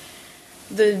members,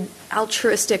 the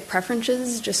altruistic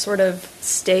preferences just sort of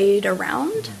stayed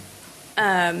around.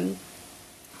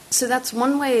 So that's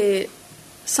one way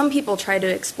some people try to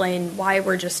explain why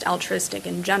we're just altruistic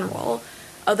in general,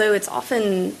 although it's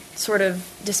often sort of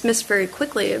dismissed very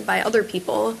quickly by other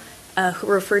people who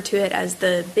refer to it as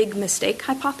the big mistake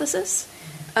hypothesis,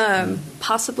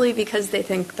 possibly because they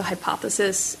think the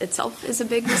hypothesis itself is a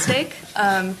big mistake,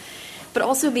 but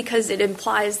also because it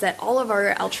implies that all of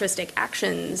our altruistic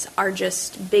actions are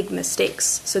just big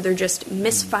mistakes. So they're just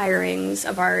misfirings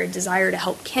of our desire to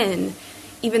help kin,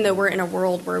 even though we're in a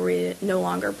world where we no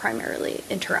longer primarily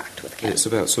interact with kin. It's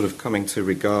about sort of coming to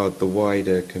regard the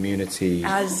wider community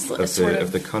as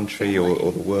of the country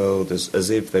or the world as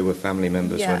if they were family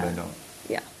members when they're not.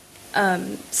 Yeah.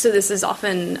 So this is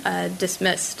often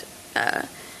dismissed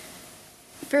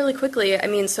fairly quickly. I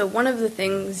mean, so one of the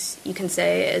things you can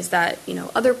say is that,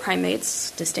 other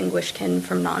primates distinguish kin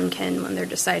from non-kin when they're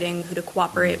deciding who to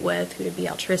cooperate with, who to be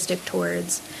altruistic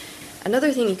towards.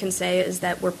 Another thing you can say is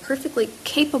that we're perfectly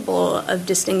capable of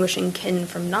distinguishing kin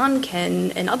from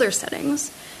non-kin in other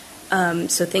settings.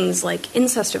 So things like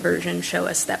incest aversion show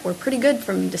us that we're pretty good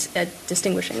at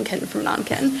distinguishing kin from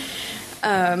non-kin.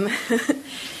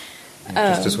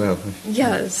 Just as well.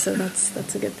 Yeah, so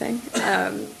that's a good thing.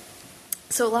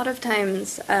 So a lot of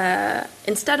times,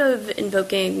 instead of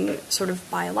invoking sort of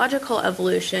biological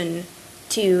evolution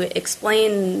to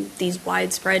explain these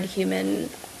widespread human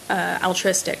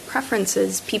altruistic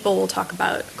preferences, people will talk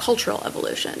about cultural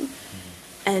evolution.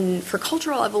 And for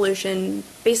cultural evolution,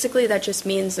 basically that just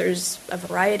means there's a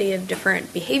variety of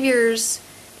different behaviors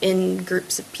in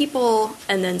groups of people,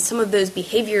 and then some of those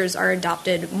behaviors are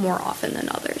adopted more often than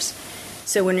others.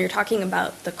 So when you're talking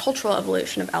about the cultural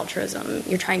evolution of altruism,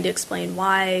 you're trying to explain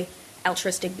why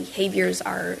altruistic behaviors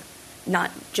are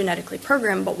not genetically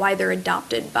programmed, but why they're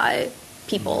adopted by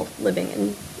people living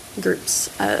in groups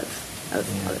of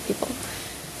other people.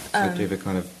 So give a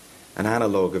kind of an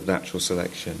analogue of natural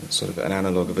selection, sort of an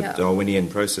analogue of Darwinian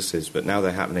processes, but now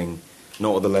they're happening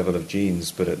not at the level of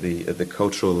genes, but at the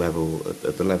cultural level,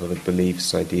 at the level of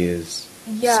beliefs, ideas,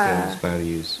 skills,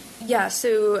 values. Yeah,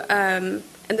 so,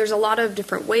 and there's a lot of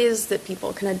different ways that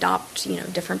people can adopt,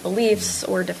 different beliefs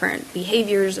or different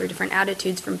behaviors or different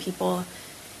attitudes from people.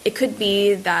 It could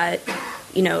be that,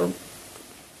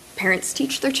 parents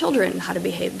teach their children how to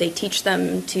behave. They teach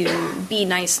them to be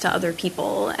nice to other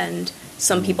people, and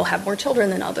some people have more children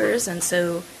than others, and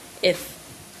so if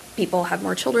people have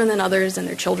more children than others and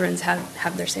their children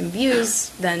have their same views,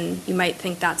 then you might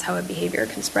think that's how a behavior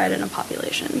can spread in a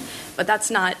population. But that's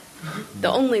not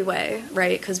the only way,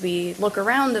 right? Because we look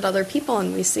around at other people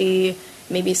and we see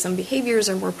maybe some behaviors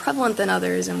are more prevalent than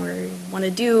others, and we want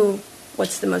to do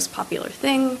what's the most popular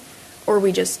thing, or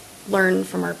we just learn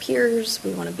from our peers,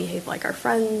 we want to behave like our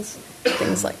friends,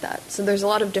 things like that. So there's a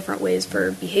lot of different ways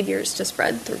for behaviors to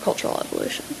spread through cultural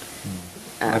evolution.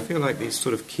 I feel like these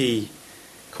sort of key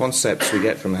concepts we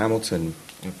get from Hamilton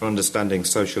for understanding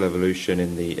social evolution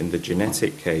in the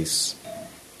genetic case,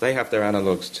 they have their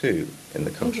analogues too in the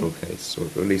cultural case, or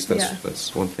at least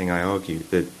that's one thing I argue,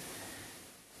 that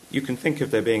you can think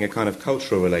of there being a kind of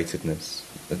cultural relatedness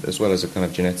as well as a kind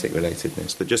of genetic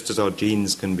relatedness, that just as our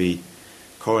genes can be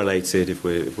correlated if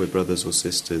we're brothers or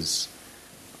sisters,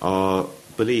 our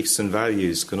beliefs and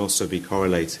values can also be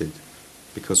correlated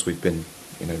because we've been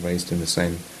raised in the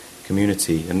same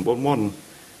community. And one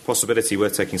possibility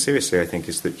worth taking seriously, I think,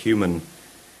 is that human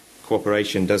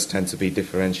cooperation does tend to be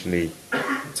differentially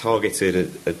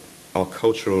targeted at our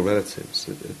cultural relatives,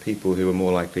 at people who are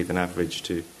more likely than average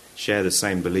to share the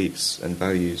same beliefs and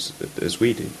values as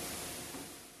we do.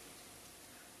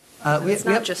 It's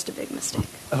not just a big mistake.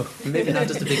 Oh, maybe not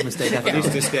just a big mistake. At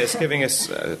least it's giving us,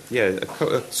 a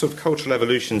sort of cultural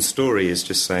evolution story is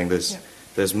just saying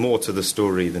there's more to the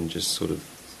story than just sort of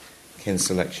kin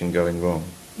selection going wrong.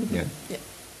 Yeah.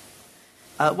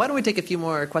 Why don't we take a few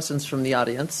more questions from the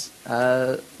audience?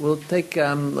 We'll take,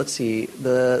 let's see,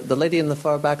 the lady in the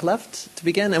far back left to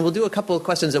begin, and we'll do a couple of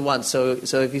questions at once. So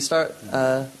if you start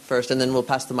first, and then we'll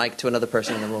pass the mic to another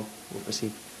person, and then we'll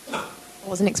proceed. I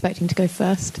wasn't expecting to go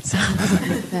first, so I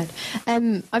wasn't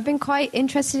prepared. I've been quite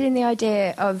interested in the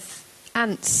idea of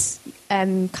ants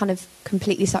kind of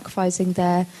completely sacrificing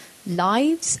their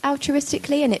lives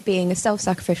altruistically, and it being a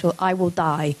self-sacrificial, I will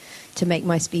die to make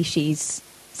my species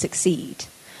succeed.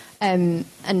 And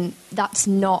that's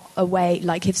not a way,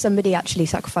 like if somebody actually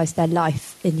sacrificed their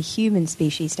life in the human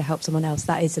species to help someone else,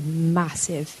 that is a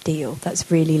massive deal. That's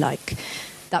really like,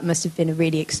 that must have been a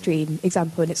really extreme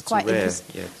example, and it's quite rare,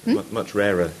 interesting. yeah, much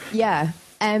rarer. Yeah.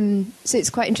 So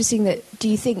it's quite interesting that, do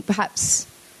you think perhaps,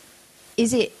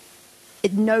 is it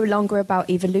no longer about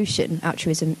evolution,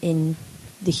 altruism in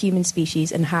the human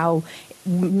species, and how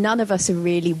none of us are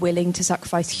really willing to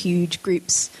sacrifice huge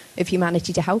groups of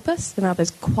humanity to help us? And now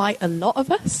there's quite a lot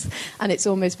of us, and it's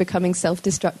almost becoming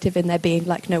self-destructive in there being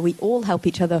like, no, we all help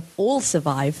each other, all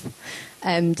survive,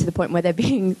 to the point where there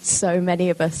being so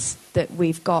many of us that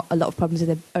we've got a lot of problems with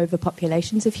the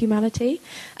overpopulations of humanity.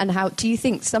 And how do you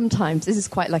think sometimes, this is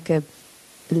quite like a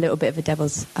little bit of a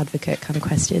devil's advocate kind of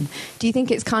question, do you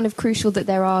think it's kind of crucial that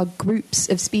there are groups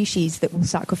of species that will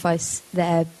sacrifice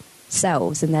their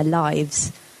selves and their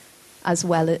lives as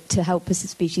well to help a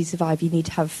species survive? You need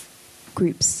to have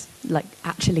groups like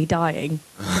actually dying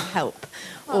to help,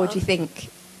 or do you think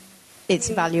it's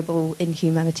valuable in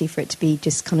humanity for it to be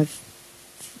just kind of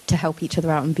to help each other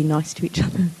out and be nice to each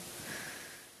other?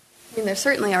 I mean, there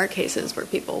certainly are cases where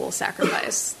people will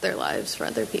sacrifice their lives for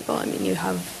other people. I mean, you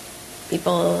have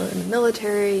people in the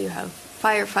military, you have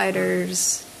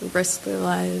firefighters who risk their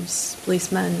lives,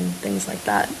 policemen, things like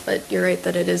that. But you're right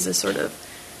that it is a sort of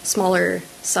smaller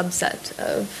subset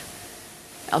of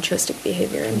altruistic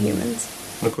behavior in humans.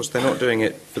 And of course, they're not doing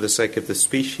it for the sake of the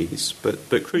species, but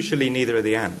crucially, neither are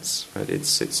the ants. Right?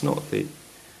 It's not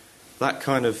that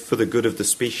kind of for the good of the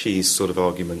species sort of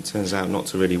argument turns out not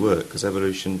to really work, because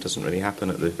evolution doesn't really happen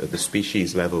at the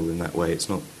species level in that way. It's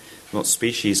not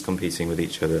species competing with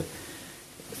each other.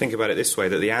 Think about it this way: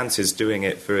 that the ant is doing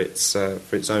it for its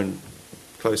own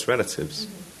close relatives.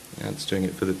 The ant's doing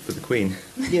it for the queen.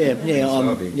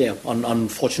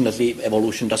 Unfortunately,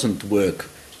 evolution doesn't work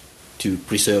to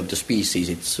preserve the species.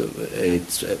 It's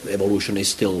evolution is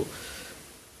still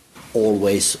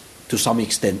always, to some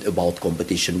extent, about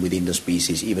competition within the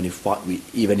species. Even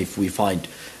if we find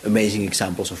amazing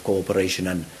examples of cooperation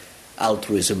and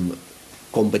altruism,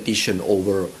 competition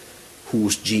over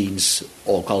whose genes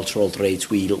or cultural traits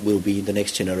will be in the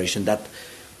next generation, that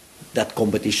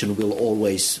competition will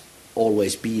always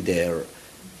be there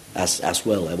as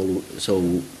well.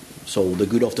 So the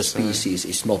good of the species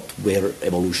is not where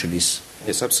evolution is.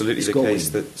 It's absolutely the case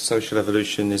that social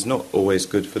evolution is not always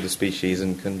good for the species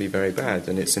and can be very bad.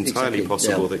 And it's entirely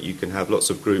possible that you can have lots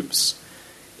of groups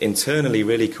internally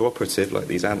really cooperative, like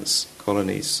these ants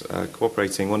colonies,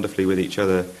 cooperating wonderfully with each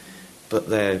other, but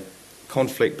their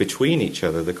conflict between each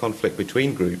other, the conflict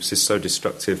between groups, is so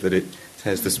destructive that it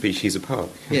tears the species apart.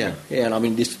 Yeah, and I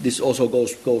mean this also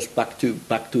goes back to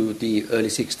the early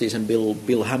 60s and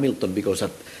Bill Hamilton, because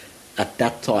at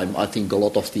that time I think a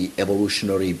lot of the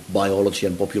evolutionary biology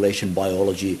and population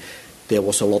biology, there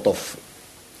was a lot of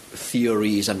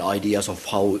theories and ideas of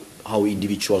how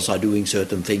individuals are doing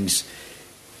certain things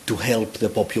to help the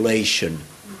population.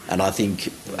 And I think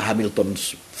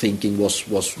Hamilton's thinking was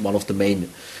one of the main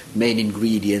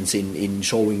ingredients in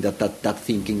showing that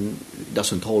thing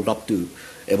doesn't hold up to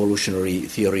evolutionary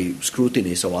theory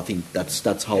scrutiny. So I think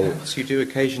that's how. Yes, you do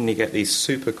occasionally get these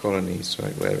super colonies,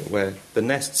 right, where the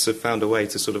nests have found a way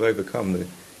to sort of overcome the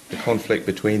conflict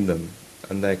between them,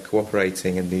 and they're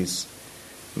cooperating in these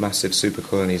massive super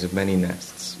colonies of many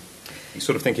nests. You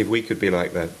sort of think if we could be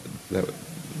like that.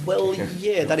 Well,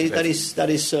 yeah,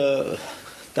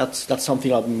 that's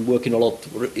something I've been working a lot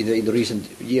in the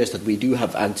recent years, that we do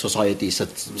have ant societies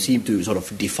that seem to sort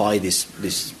of defy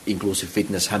this inclusive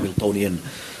fitness Hamiltonian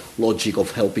logic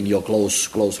of helping your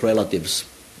close relatives.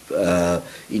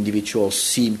 Individuals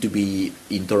seem to be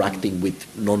interacting with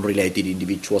non-related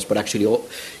individuals, but actually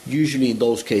usually in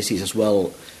those cases as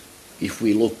well, if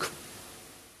we look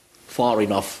far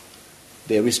enough,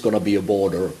 there is going to be a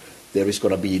border. There is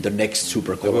going to be the next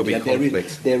super colony.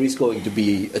 There is going to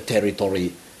be a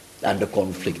territory and a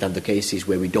conflict, and the cases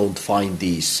where we don't find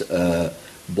these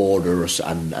borders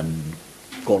and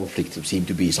conflict seem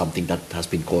to be something that has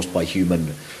been caused by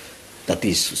that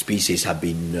these species have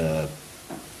been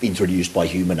introduced by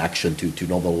human action to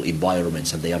novel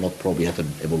environments, and they are not probably at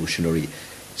an evolutionary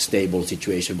stable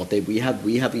situation. But we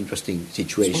have interesting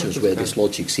situations where this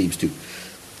logic seems to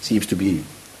seems to be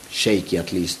shaky,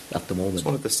 at least at the moment. It's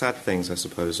one of the sad things, I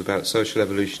suppose, about social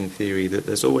evolution theory, that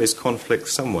there's always conflict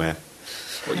somewhere.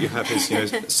 What you have is,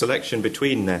 selection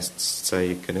between nests,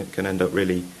 say, can end up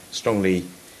really strongly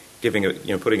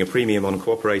putting a premium on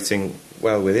cooperating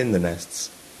well within the nests.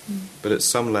 But at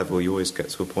some level, you always get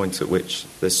to a point at which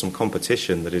there's some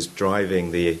competition that is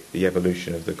driving the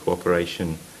evolution of the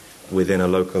cooperation within a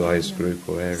localized group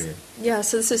or area. Yeah,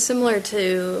 so this is similar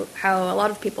to how a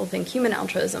lot of people think human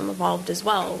altruism evolved as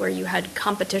well, where you had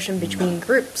competition between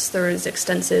groups. There was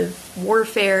extensive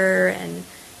warfare and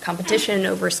competition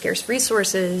over scarce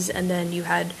resources, and then you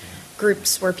had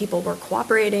groups where people were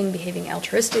cooperating, behaving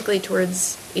altruistically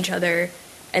towards each other,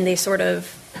 and they sort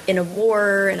of, in a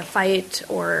war, in a fight,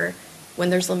 or when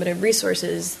there's limited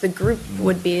resources, the group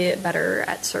would be better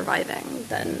at surviving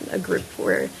than a group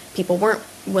where people weren't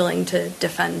willing to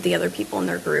defend the other people in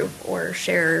their group or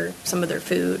share some of their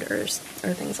food or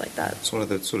things like that. It's one of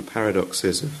the sort of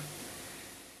paradoxes of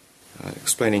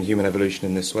explaining human evolution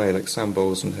in this way. Like Sam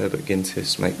Bowles and Herbert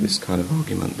Gintis make this kind of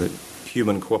argument that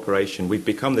human cooperation, we've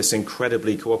become this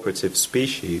incredibly cooperative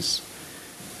species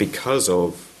because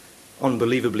of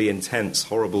unbelievably intense,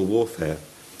 horrible warfare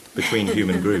between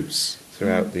human groups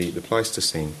throughout the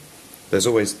Pleistocene. There's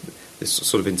always this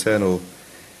sort of internal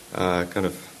kind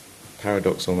of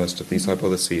paradox almost of these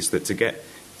hypotheses, that to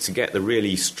get the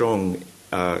really strong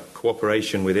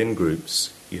cooperation within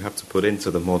groups, you have to put into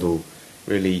the model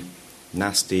really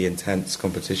nasty, intense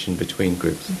competition between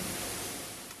groups.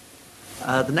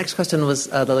 The next question was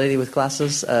the lady with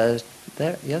glasses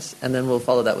there, yes? And then we'll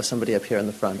follow that with somebody up here in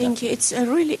the front. Thank you. It's a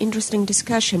really interesting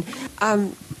discussion.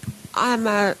 I'm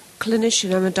a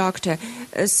clinician, I'm a doctor,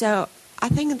 so I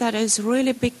think that is a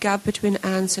really big gap between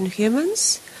ants and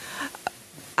humans.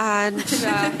 And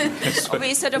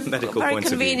we sort of very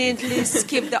conveniently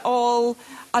skip all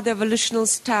other evolutional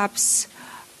steps,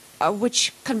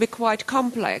 which can be quite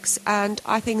complex. And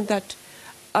I think that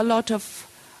a lot of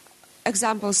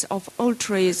examples of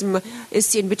altruism is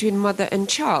seen between mother and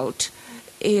child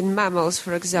in mammals,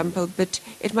 for example, but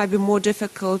it might be more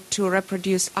difficult to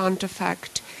reproduce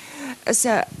artifact.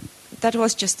 So that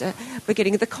was just a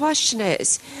beginning. The question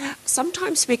is,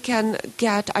 sometimes we can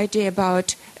get idea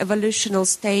about evolutional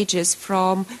stages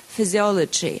from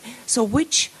physiology. So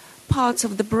which parts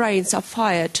of the brains are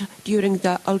fired during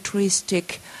the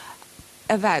altruistic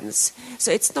events?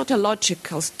 So it's not a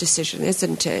logical decision,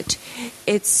 isn't it?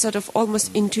 It's sort of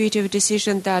almost intuitive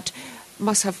decision that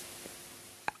must have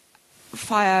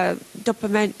fire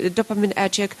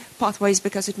dopaminergic pathways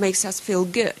because it makes us feel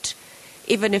good.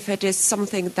 Even if it is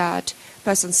something that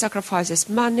person sacrifices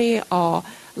money or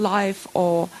life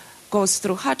or goes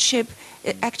through hardship,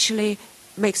 it actually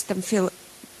makes them feel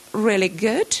really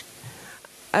good.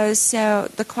 So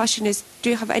the question is,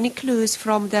 do you have any clues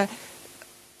from the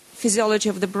physiology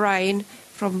of the brain,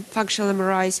 from functional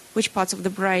MRIs, which parts of the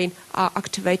brain are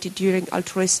activated during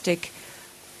altruistic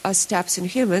steps in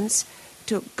humans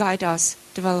to guide us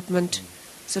development,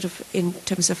 sort of in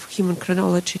terms of human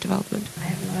chronology development? I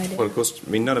have no idea. Well, of course,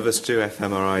 none of us do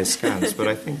fMRI scans, but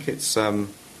I think it's, to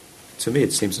me,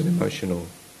 it seems an emotional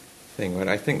thing, right?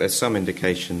 I think there's some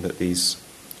indication that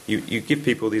you give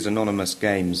people these anonymous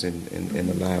games in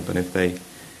the lab, and if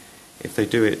they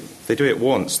do it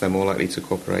once, they're more likely to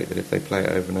cooperate than if they play it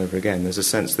over and over again. There's a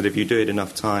sense that if you do it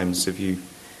enough times, if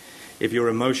your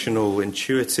emotional,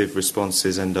 intuitive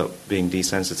responses end up being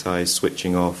desensitized,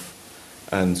 switching off,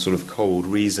 and sort of cold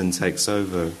reason takes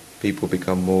over, people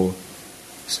become more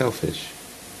selfish.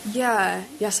 Yeah,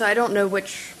 so I don't know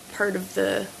which part of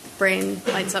the brain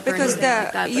lights up because or anything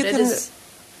like that, but you it can is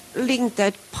link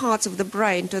that parts of the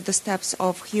brain to the steps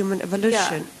of human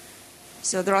evolution. Yeah.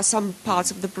 So there are some parts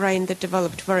of the brain that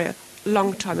developed very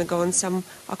long time ago, and some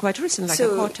are quite recent, like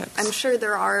so the cortex. I'm sure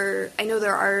there are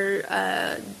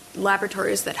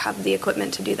laboratories that have the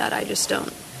equipment to do that. I just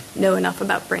don't know enough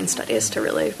about brain studies to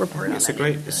really report on it.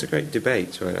 It's a great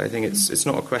debate, right? I think it's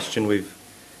not a question we've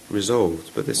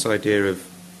resolved, but this idea of,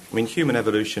 human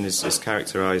evolution is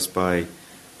characterized by,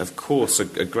 of course,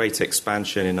 a great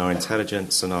expansion in our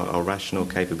intelligence and our rational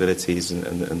capabilities and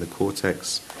the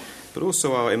cortex, but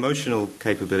also our emotional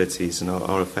capabilities and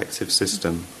our affective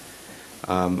system,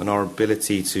 and our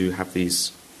ability to have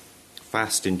these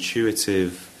fast,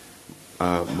 intuitive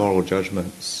moral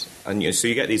judgments. And so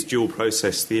you get these dual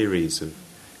process theories of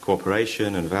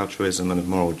cooperation and of altruism and of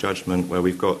moral judgment, where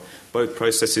we've got both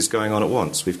processes going on at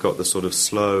once. We've got the sort of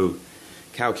slow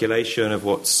calculation of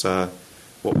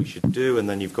what we should do, and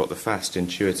then you've got the fast,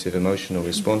 intuitive, emotional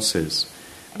responses.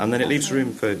 And then it leaves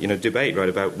room for debate, right,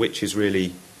 about which is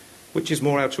really which is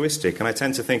more altruistic? And I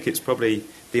tend to think it's probably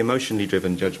the emotionally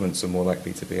driven judgments are more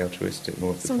likely to be altruistic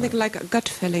more of the Something time. like a gut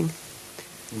feeling.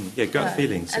 Yeah, gut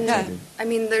feelings. And exactly. I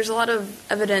mean, there's a lot of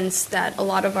evidence that a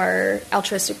lot of our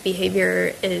altruistic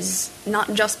behavior is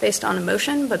not just based on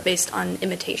emotion, but based on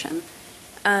imitation.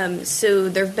 So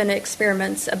there have been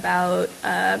experiments about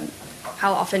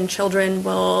how often children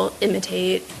will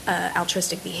imitate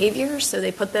altruistic behavior. So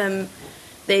they put them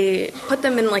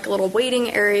in like a little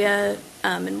waiting area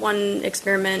in one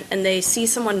experiment, and they see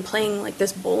someone playing like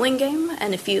this bowling game,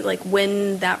 and if you like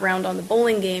win that round on the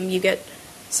bowling game, you get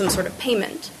some sort of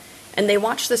payment. And they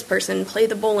watch this person play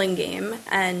the bowling game,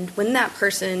 and when that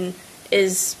person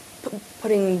is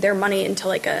putting their money into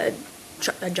like a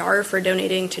jar for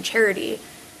donating to charity,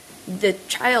 the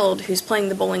child who's playing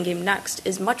the bowling game next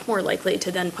is much more likely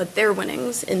to then put their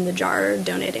winnings in the jar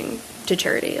donating to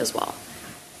charity as well,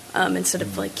 instead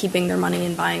of like keeping their money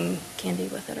and buying candy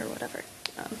with it or whatever.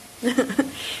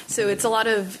 So it's a lot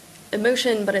of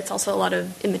emotion, but it's also a lot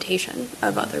of imitation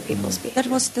of other people's behavior. That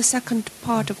was the second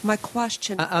part of my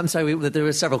question. I'm sorry, there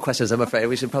were several questions, I'm afraid.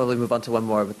 We should probably move on to one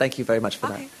more, but thank you very much for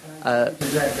Okay. that.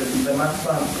 The Max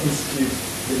Planck Institute,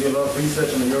 they do a lot of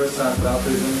research on the neuroscience of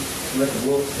altruism. You look at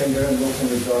Wolfsinger and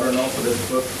Wolfsinger's daughter, and also there's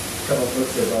a couple of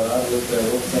books about that with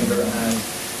Wolfsinger and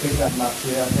Ignat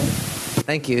Mathieu, I think.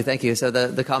 Thank you. So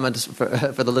the comment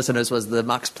for the listeners was the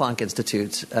Max Planck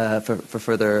Institute for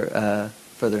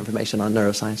further information on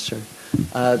neuroscience, sure.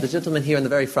 The gentleman here in the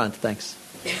very front, thanks.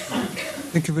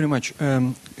 Thank you very much.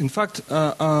 In fact,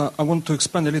 I want to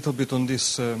expand a little bit on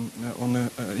this, on the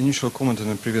initial comment in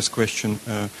the previous question.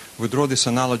 We draw these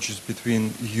analogies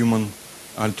between human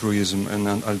altruism and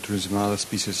altruism in other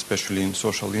species, especially in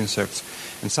social insects.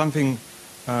 And something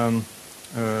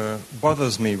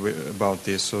bothers me about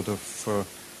this sort of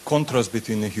contrast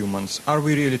between the humans. Are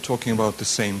we really talking about the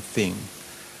same thing?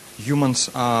 Humans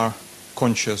are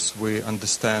conscious, we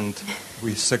understand,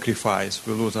 we sacrifice,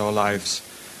 we lose our lives,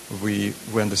 we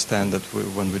understand that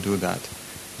when we do that.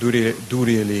 Do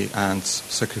really ants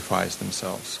sacrifice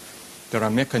themselves? There are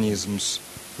mechanisms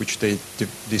which these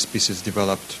species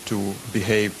developed to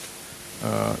behave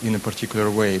in a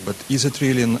particular way, but is it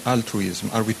really an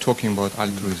altruism? Are we talking about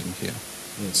altruism here?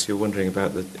 Yes, you're wondering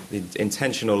about the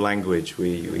intentional language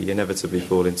we inevitably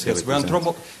fall into. Yes,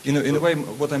 in a way,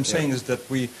 what I'm saying is that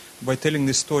by telling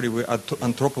this story, we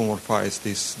anthropomorphize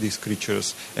these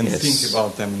creatures and think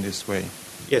about them in this way.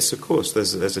 Yes, of course,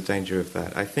 there's a danger of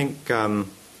that. I think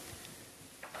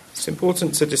it's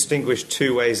important to distinguish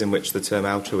two ways in which the term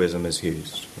altruism is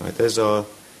used. Right? There's an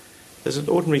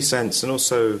ordinary sense, and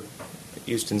also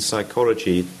used in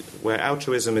psychology, where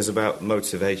altruism is about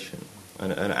motivation.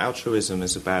 And altruism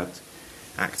is about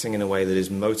acting in a way that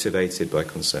is motivated by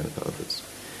concern for others.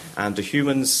 And do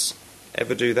humans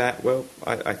ever do that? Well,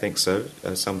 I think so,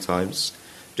 sometimes.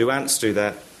 Do ants do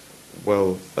that?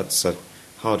 Well, that's a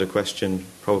harder question.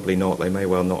 Probably not. They may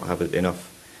well not have enough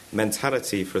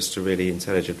mentality for us to really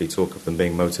intelligibly talk of them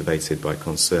being motivated by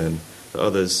concern for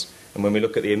others. And when we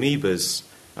look at the amoebas,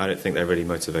 I don't think they're really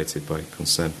motivated by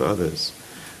concern for others.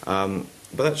 But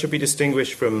that should be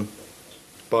distinguished from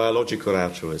biological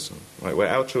altruism, right, where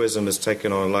altruism has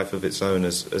taken on a life of its own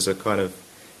as a kind of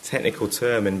technical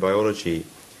term in biology,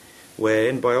 where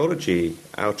in biology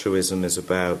altruism is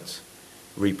about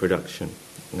reproduction.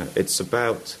 It's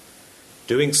about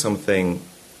doing something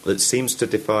that seems to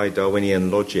defy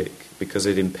Darwinian logic because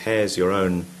it impairs your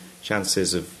own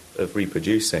chances of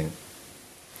reproducing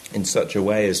in such a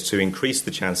way as to increase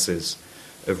the chances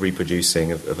of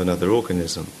reproducing of another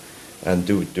organism. And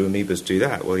do amoebas do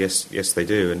that? Well, yes, they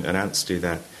do, and ants do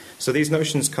that. So these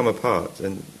notions come apart,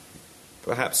 and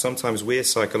perhaps sometimes we're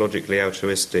psychologically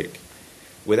altruistic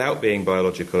without being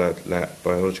biologically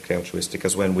altruistic,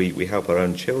 as when we help our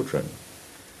own children.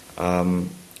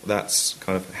 That's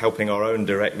kind of helping our own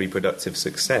direct reproductive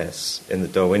success in the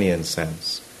Darwinian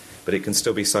sense, but it can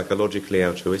still be psychologically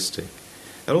altruistic.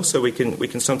 And also we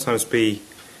can sometimes be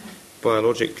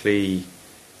biologically...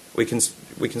 We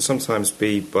can sometimes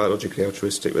be biologically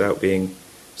altruistic without being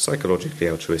psychologically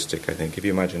altruistic, I think. If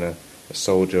you imagine a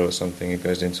soldier or something who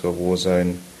goes into a war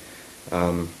zone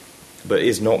but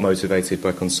is not motivated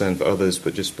by concern for others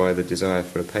but just by the desire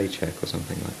for a paycheck or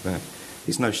something like that.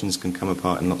 These notions can come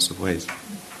apart in lots of ways.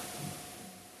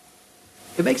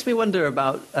 It makes me wonder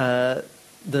about the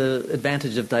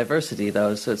advantage of diversity,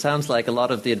 though. So it sounds like a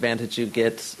lot of the advantage you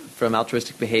get from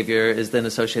altruistic behavior is then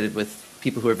associated with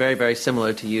people who are very, very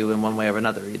similar to you in one way or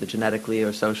another, either genetically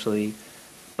or socially.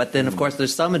 But then, of course,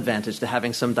 there's some advantage to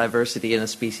having some diversity in a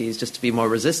species just to be more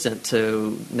resistant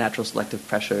to natural selective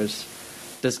pressures.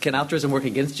 Can altruism work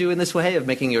against you in this way of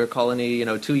making your colony,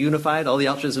 too unified? All the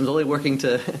altruism is only working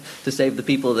to save the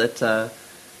people that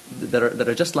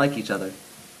are just like each other.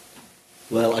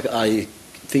 Well, I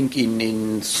think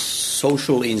in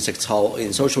social insect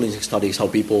studies, how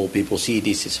people see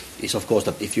this is of course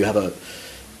that if you have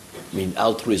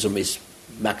altruism is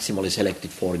maximally selected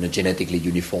for in a genetically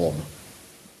uniform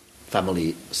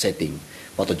family setting,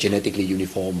 but a genetically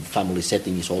uniform family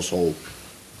setting is also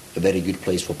a very good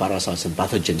place for parasites and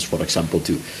pathogens, for example,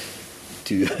 to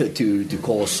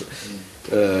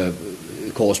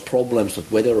cause problems.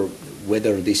 That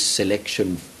whether this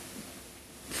selection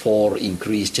for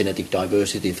increased genetic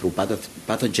diversity through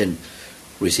pathogen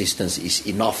resistance is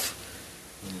enough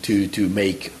to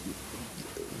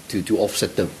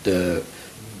offset the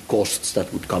costs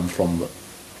that would come from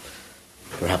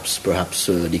perhaps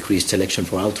decreased selection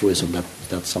for altruism.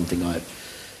 That's something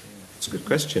It's a good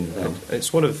question. And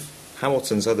it's one of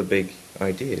Hamilton's other big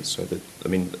ideas. So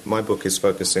my book is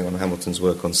focusing on Hamilton's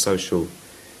work on social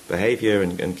behaviour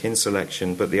and kin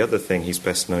selection, but the other thing he's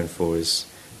best known for is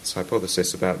this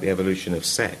hypothesis about the evolution of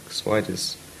sex. Why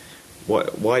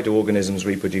do organisms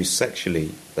reproduce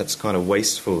sexually? That's kind of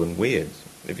wasteful and weird.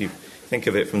 If you think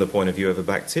of it from the point of view of a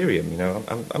bacterium,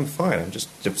 I'm fine. I'm just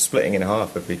splitting in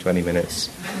half every 20 minutes.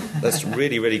 That's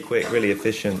really, really quick, really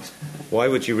efficient. Why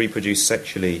would you reproduce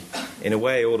sexually? In a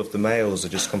way, all of the males are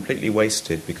just completely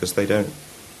wasted because they don't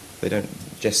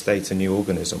gestate a new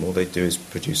organism. All they do is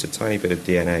produce a tiny bit of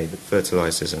DNA that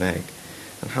fertilizes an egg.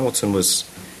 And Hamilton was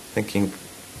thinking,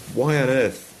 why on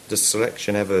earth does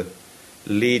selection ever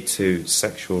lead to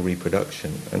sexual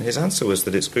reproduction? And his answer was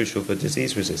that it's crucial for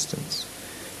disease resistance.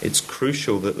 It's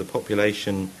crucial that the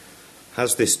population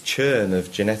has this churn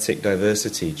of genetic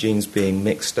diversity, genes being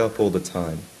mixed up all the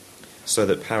time, so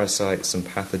that parasites and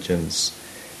pathogens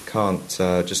can't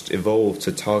just evolve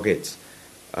to target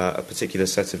a particular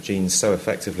set of genes so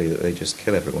effectively that they just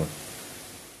kill everyone.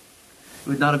 It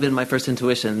would not have been my first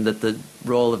intuition that the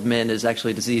role of men is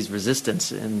actually disease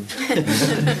resistance.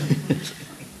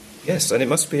 Yes, and it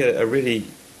must be a really...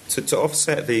 To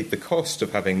offset the cost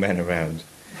of having men around.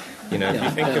 If you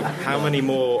think of how many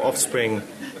more offspring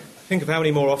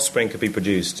could be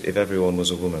produced if everyone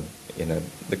was a woman.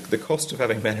 The cost of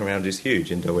having men around is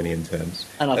huge in Darwinian terms.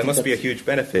 And there must be a huge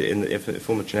benefit in the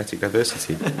form of genetic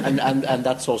diversity. And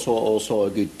that's also a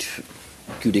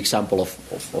good example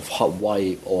of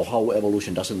how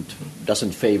evolution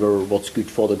doesn't favor what's good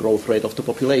for the growth rate of the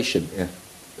population. Yeah.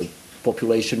 A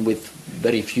population with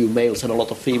very few males and a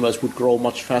lot of females would grow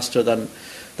much faster than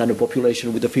a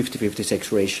population with a 50-50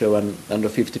 sex ratio, and a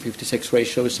 50-50 sex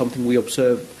ratio is something we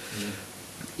observe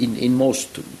in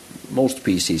most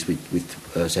species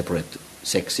with separate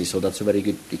sexes. So that's a very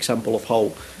good example of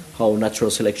how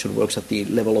natural selection works at the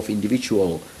level of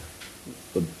individual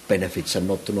benefits and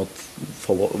not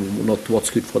what's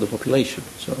good for the population.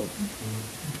 So.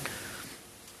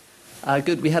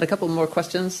 Good. We had a couple more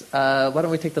questions. Why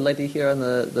don't we take the lady here on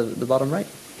the bottom right?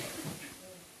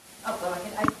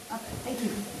 Thank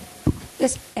you.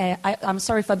 Yes, I'm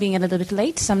sorry for being a little bit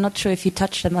late, so I'm not sure if you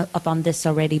touched upon this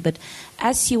already, but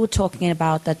as you were talking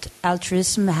about that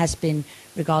altruism has been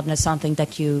regarded as something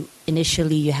that you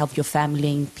help your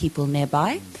family and people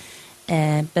nearby,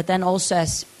 but then also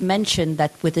as mentioned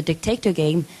that with the dictator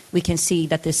game, we can see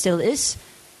that there still is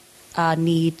a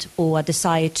need or a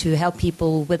desire to help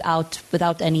people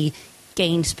without any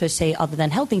gains per se other than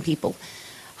helping people.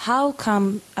 How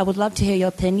come, I would love to hear your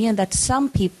opinion, that some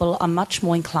people are much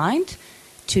more inclined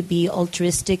to be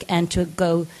altruistic and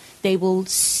they will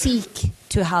seek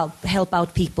to help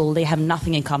out people they have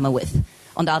nothing in common with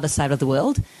on the other side of the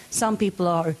world. Some people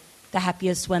are the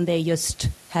happiest when they just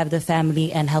have their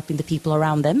family and helping the people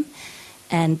around them.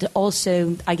 And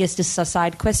also, I guess this is a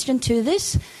side question to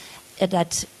this,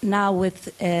 that now with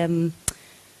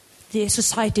the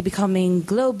society becoming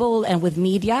global and with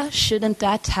media, shouldn't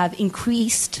that have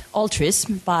increased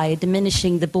altruism by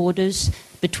diminishing the borders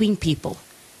between people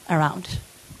around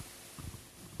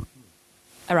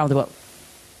the world?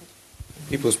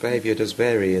 People's behaviour does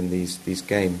vary in these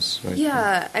games, right?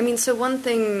 Yeah, so one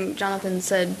thing Jonathan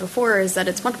said before is that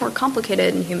it's much more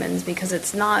complicated in humans because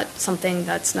it's not something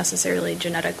that's necessarily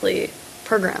genetically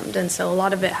programmed, and so a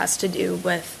lot of it has to do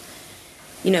with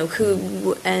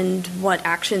who and what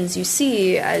actions you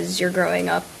see as you're growing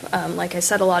up. Like I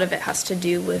said, a lot of it has to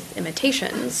do with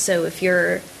imitations. So if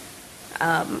you're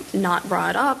not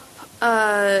brought up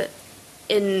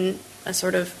in a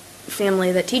sort of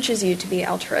family that teaches you to be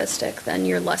altruistic, then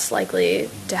you're less likely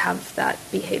to have that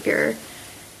behavior.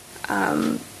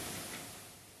 And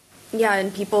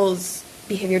people's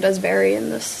behavior does vary in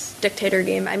this dictator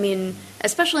game.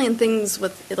 especially in things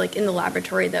with, like, in the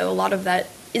laboratory, though, a lot of that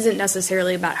isn't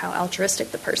necessarily about how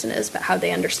altruistic the person is, but how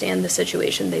they understand the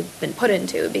situation they've been put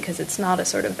into, because it's not a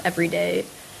sort of everyday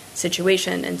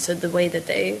situation. And so the way that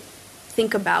they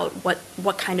think about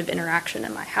what kind of interaction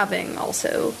am I having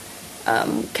also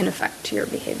can affect your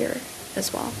behavior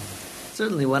as well.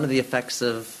 Certainly one of the effects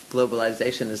of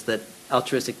globalization is that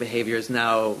altruistic behavior is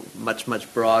now much,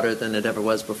 much broader than it ever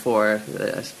was before.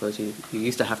 I suppose you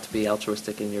used to have to be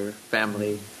altruistic in your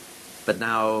family, but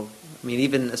now, I mean,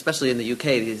 even especially in the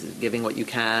UK, giving what you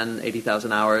can,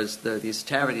 80,000 hours, there are these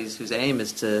charities whose aim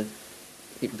is to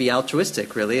be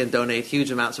altruistic, really, and donate huge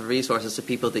amounts of resources to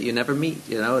people that you never meet,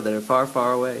 that are far,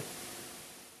 far away.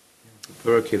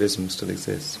 Parochialism still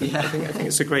exists. Yeah. I think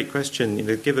it's a great question.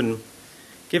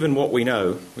 Given what we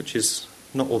know, which is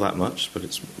not all that much, but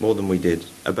it's more than we did,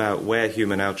 about where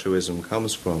human altruism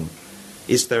comes from,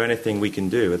 is there anything we can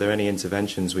do? Are there any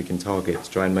interventions we can target to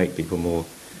try and make people more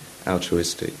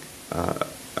altruistic?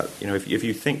 If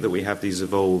you think that we have these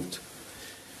evolved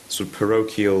sort of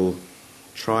parochial,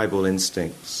 tribal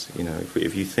instincts,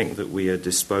 if you think that we are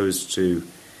disposed to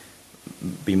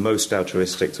be most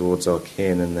altruistic towards our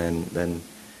kin and then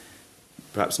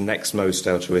perhaps next most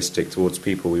altruistic towards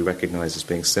people we recognise as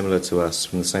being similar to us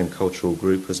from the same cultural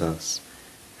group as us,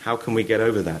 how can we get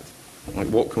over that? Like,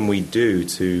 what can we do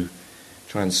to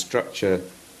try and structure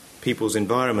people's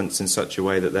environments in such a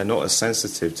way that they're not as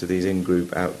sensitive to these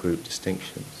in-group, out-group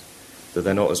distinctions, that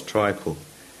they're not as tribal,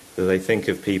 that they think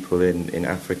of people in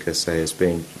Africa, say, as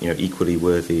being equally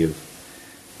worthy of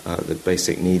the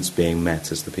basic needs being met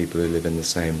as the people who live in the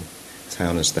same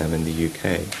town as them in the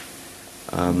UK.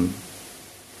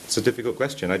 It's a difficult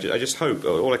question. I just hope,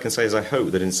 all I can say is I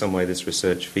hope that in some way this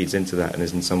research feeds into that and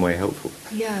is in some way helpful.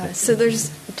 Yeah, so there's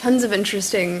tons of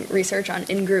interesting research on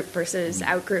in-group versus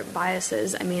out-group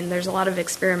biases. I mean, there's a lot of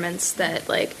experiments that,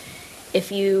 like,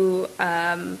 if you,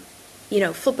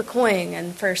 flip a coin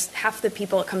and first half the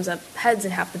people it comes up heads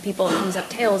and half the people it comes up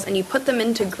tails, and you put them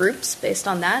into groups based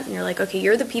on that, and you're like, okay,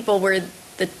 you're the people where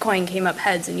the coin came up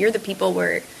heads and you're the people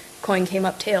where coin came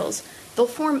up tails. They'll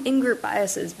form in-group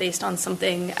biases based on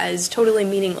something as totally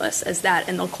meaningless as that,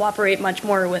 and they'll cooperate much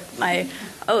more with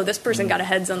this person got a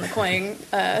heads on the coin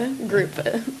group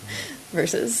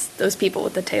versus those people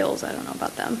with the tails. I don't know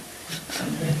about them.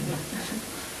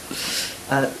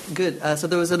 Good. So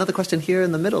there was another question here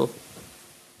in the middle.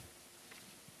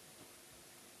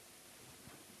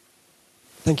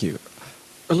 Thank you.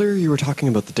 Earlier you were talking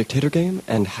about the dictator game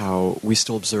and how we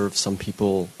still observe some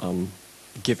people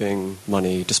giving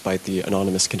money despite the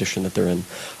anonymous condition that they're in.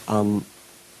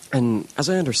 And as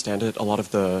I understand it, a lot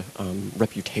of the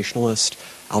reputationalist,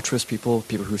 altruist people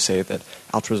who say that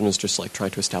altruism is just like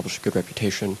trying to establish a good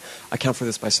reputation, account for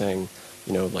this by saying,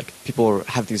 people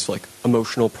have these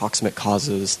emotional proximate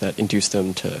causes that induce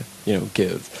them to,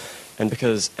 give. And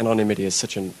because anonymity is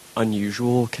such an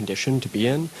unusual condition to be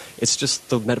in, it's just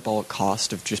the metabolic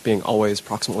cost of just being always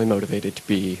proximately motivated to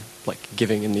be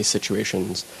giving in these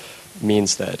situations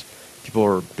means that people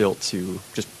are built to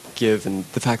just give, and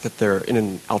the fact that they're in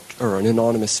an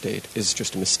anonymous state is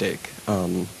just a mistake.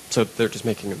 So they're just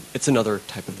it's another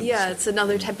type of mistake. Yeah, it's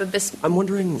another type of I'm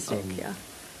wondering, mistake, yeah.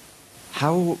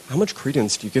 How much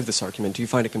credence do you give this argument? Do you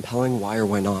find it compelling? Why or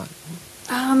why not?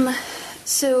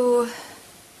 So,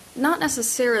 not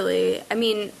necessarily. I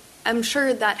mean, I'm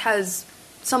sure that has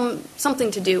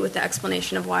something to do with the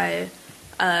explanation of why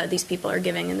these people are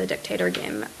giving in the dictator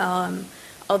game.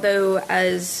 Although,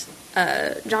 as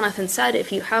Jonathan said,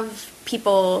 if you have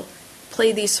people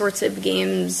play these sorts of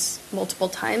games multiple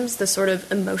times, the sort of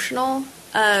emotional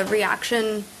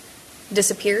reaction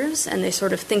disappears, and they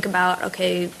sort of think about,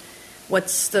 okay,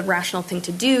 what's the rational thing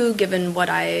to do given what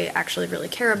I actually really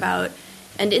care about?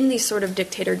 And in these sort of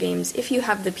dictator games, if you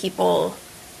have the people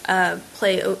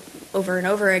play over and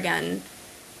over again,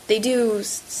 they do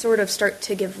sort of start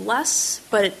to give less,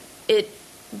 but it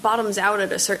bottoms out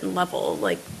at a certain level.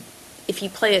 Like, if you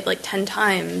play it 10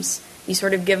 times, you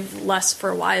sort of give less for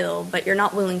a while, but you're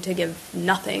not willing to give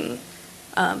nothing.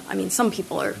 I mean, some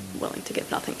people are willing to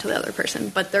give nothing to the other person,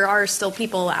 but there are still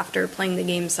people after playing the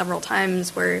game several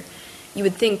times where you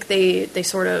would think they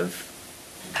sort of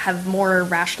have more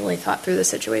rationally thought through the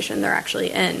situation they're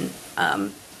actually in.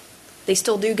 They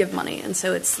still do give money, and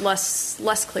so it's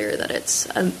less clear that it's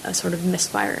a sort of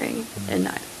misfiring in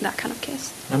that kind of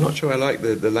case. I'm not sure I like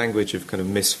the language of kind of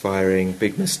misfiring,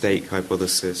 big mistake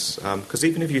hypothesis, because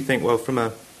even if you think, well, from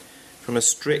a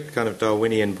strict kind of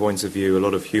Darwinian point of view, a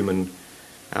lot of human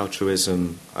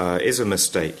altruism is a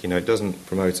mistake. It doesn't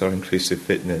promote our inclusive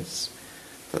fitness.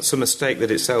 That's a mistake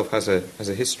that itself has a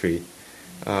history.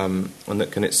 and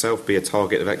that can itself be a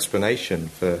target of explanation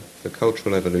for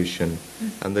cultural evolution,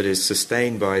 and that is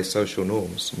sustained by social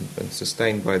norms and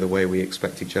sustained by the way we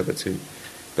expect each other to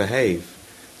behave.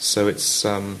 So it's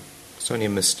only a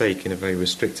mistake in a very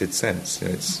restricted sense.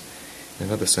 It's, in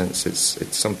another sense,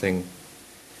 it's something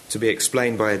to be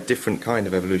explained by a different kind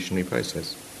of evolutionary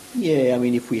process. Yeah, I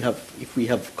mean, if we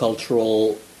have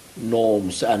cultural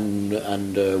norms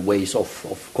and ways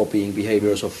of copying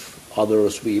behaviors of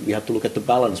others, we have to look at the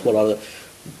balance.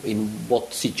 In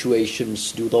what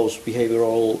situations do those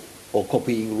behavioral or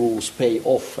copying rules pay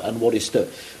off, and what is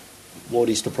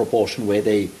the proportion where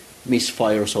they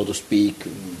misfire, so to speak?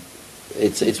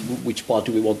 It's which part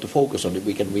do we want to focus on?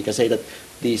 We can say that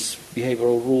these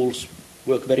behavioral rules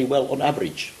work very well on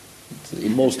average.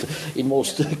 In most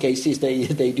cases,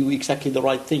 they do exactly the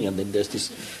right thing, and then there's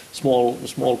this small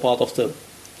part of the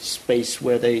space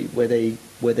where they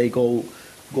go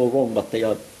wrong, but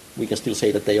we can still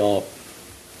say that they are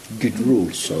good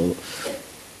rules. So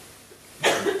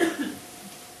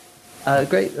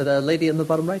great. The lady in the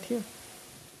bottom right here.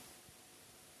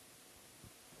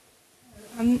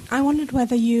 I wondered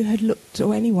whether you had looked,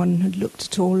 or anyone had looked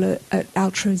at all, at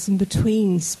altruism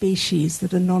between species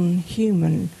that are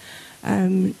non-human.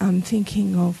 I'm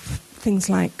thinking of things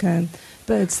like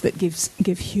birds that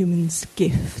give humans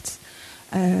gifts,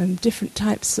 different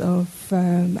types of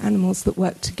animals that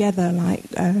work together, like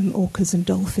orcas and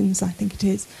dolphins, I think it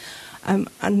is.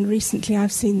 And recently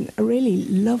I've seen a really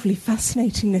lovely,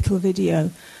 fascinating little video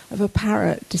of a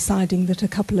parrot deciding that a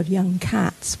couple of young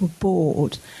cats were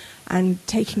bored and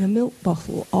taking a milk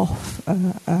bottle off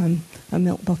a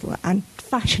milk bottle and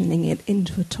fashioning it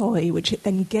into a toy, which it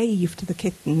then gave to the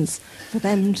kittens for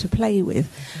them to play with.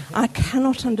 I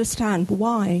cannot understand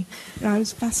why. I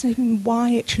was fascinated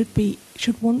why it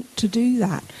should want to do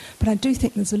that. But I do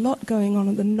think there's a lot going on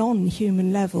at the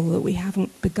non-human level that we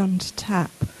haven't begun to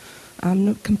tap. I'm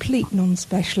a complete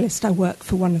non-specialist. I work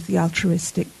for one of the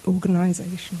altruistic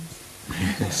organisations.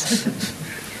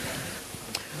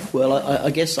 Well,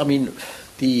 I guess, I mean,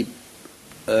 the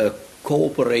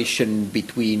cooperation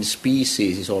between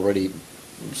species is already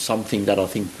something that I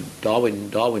think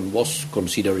Darwin was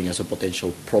considering as a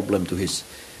potential problem to his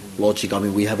logic. I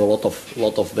mean, we have a lot of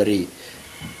very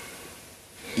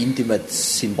intimate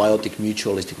symbiotic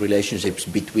mutualistic relationships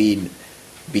between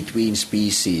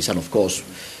species, and of course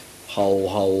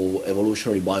how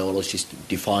evolutionary biologists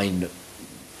define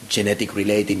genetic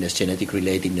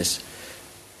relatedness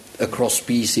across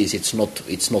species. It's not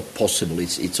possible.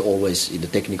 It's always, in the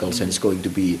technical sense, going to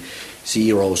be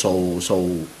zero. So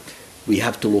we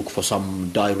have to look for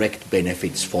some direct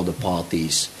benefits for the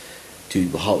parties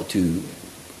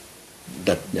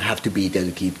that have to be there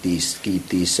to keep these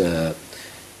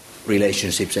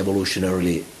relationships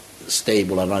evolutionarily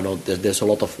stable. And I know there's a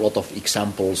lot of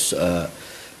examples of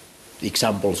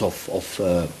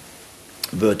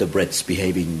vertebrates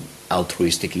behaving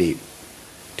altruistically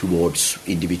towards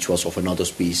individuals of another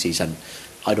species, and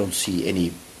I don't see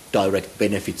any direct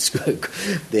benefits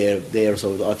there.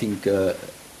 So I think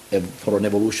for an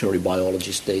evolutionary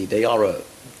biologist, they are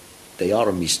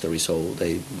a mystery. So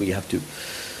we have to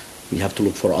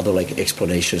look for other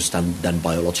explanations than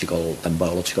biological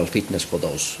fitness for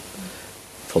those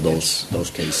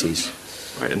cases.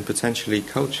 Right, and potentially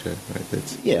culture.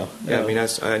 Right? Yeah. I mean,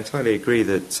 I entirely agree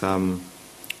that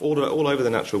all over the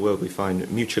natural world we find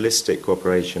mutualistic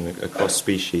cooperation across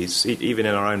species, even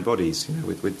in our own bodies.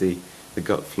 With the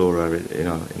gut flora in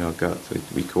our gut,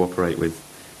 we cooperate with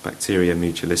bacteria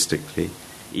mutualistically.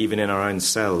 Even in our own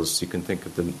cells, you can think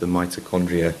of the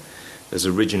mitochondria as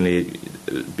originally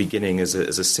beginning as a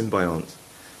symbiont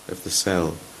of the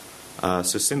cell.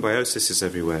 So symbiosis is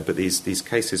everywhere, but these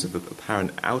cases of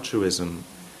apparent altruism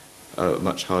are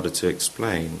much harder to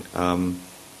explain.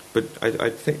 But I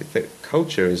think that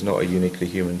culture is not a uniquely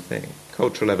human thing.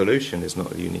 Cultural evolution is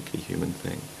not a uniquely human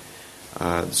thing.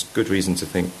 There's good reason to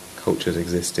think cultures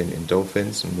exist in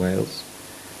dolphins and whales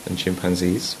and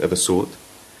chimpanzees of a sort.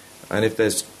 And if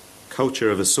there's culture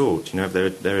of a sort,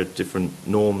 if there are different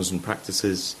norms and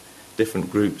practices, different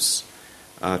groups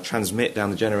transmit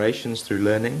down the generations through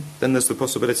learning, then there's the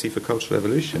possibility for cultural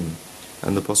evolution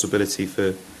and the possibility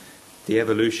for the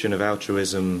evolution of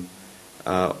altruism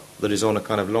that is on a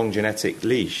kind of long genetic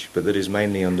leash, but that is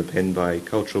mainly underpinned by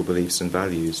cultural beliefs and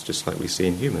values, just like we see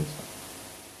in humans.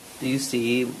 Do you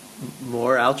see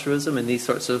more altruism in these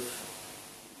sorts of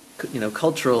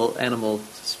cultural animal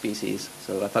species?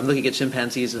 So if I'm looking at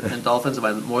chimpanzees and dolphins, am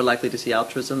I more likely to see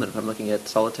altruism than if I'm looking at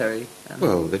solitary animals?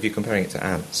 Well, if you're comparing it to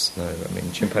ants, no. I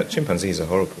mean, chimpanzees are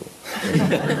horrible.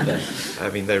 I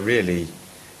mean, they're really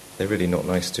they're really not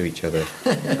nice to each other.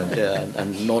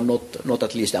 and not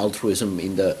at least altruism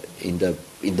in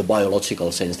the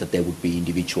biological sense that there would be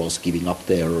individuals giving up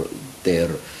their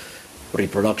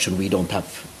reproduction. We don't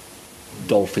have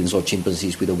dolphins or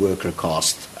chimpanzees with a worker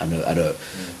caste and a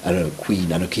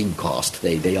queen and a king caste.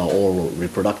 They are all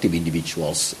reproductive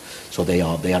individuals, so they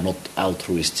are not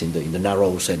altruists in the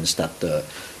narrow sense that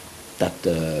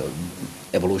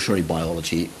evolutionary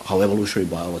biology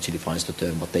defines the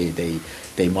term, but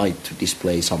they might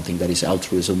display something that is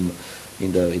altruism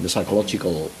in the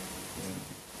psychological.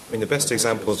 I mean, the best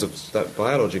examples of that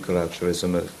biological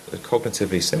altruism are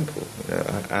cognitively simple.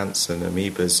 Ants and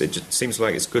amoebas. It just seems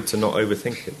like it's good to not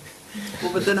overthink it.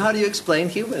 Well, but then how do you explain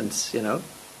humans?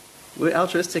 We're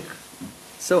altruistic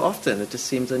so often. It just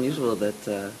seems unusual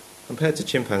that. Compared to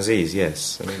chimpanzees,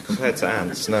 yes. I mean, compared to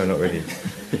ants, no, not really.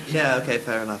 Yeah, okay,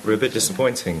 fair enough. We're a bit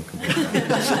disappointing.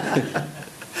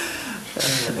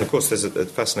 And of course, there's a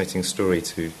fascinating story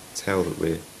to tell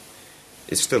that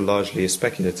it's still largely a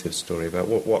speculative story about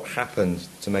what happened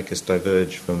to make us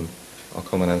diverge from our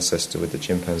common ancestor with the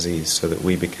chimpanzees so that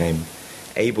we became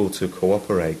able to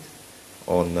cooperate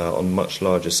on much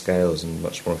larger scales and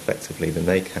much more effectively than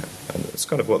they can. And it's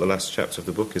kind of what the last chapter of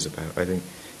the book is about. I think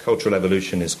cultural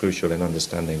evolution is crucial in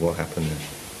understanding what happened there.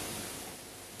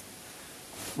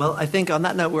 Well, I think on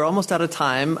that note, we're almost out of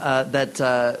time.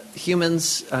 That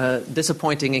humans,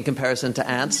 disappointing in comparison to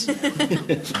ants.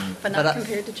 But not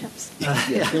compared to chimps.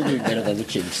 Still doing better than the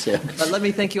chimps, yeah. But let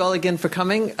me thank you all again for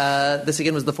coming. This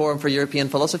again was the Forum for European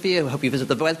Philosophy. I hope you visit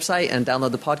the website and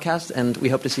download the podcast, and we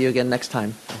hope to see you again next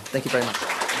time. Thank you very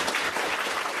much.